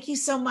 Thank you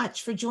so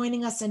much for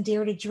joining us on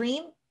Dare to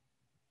Dream.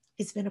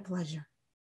 It's been a pleasure.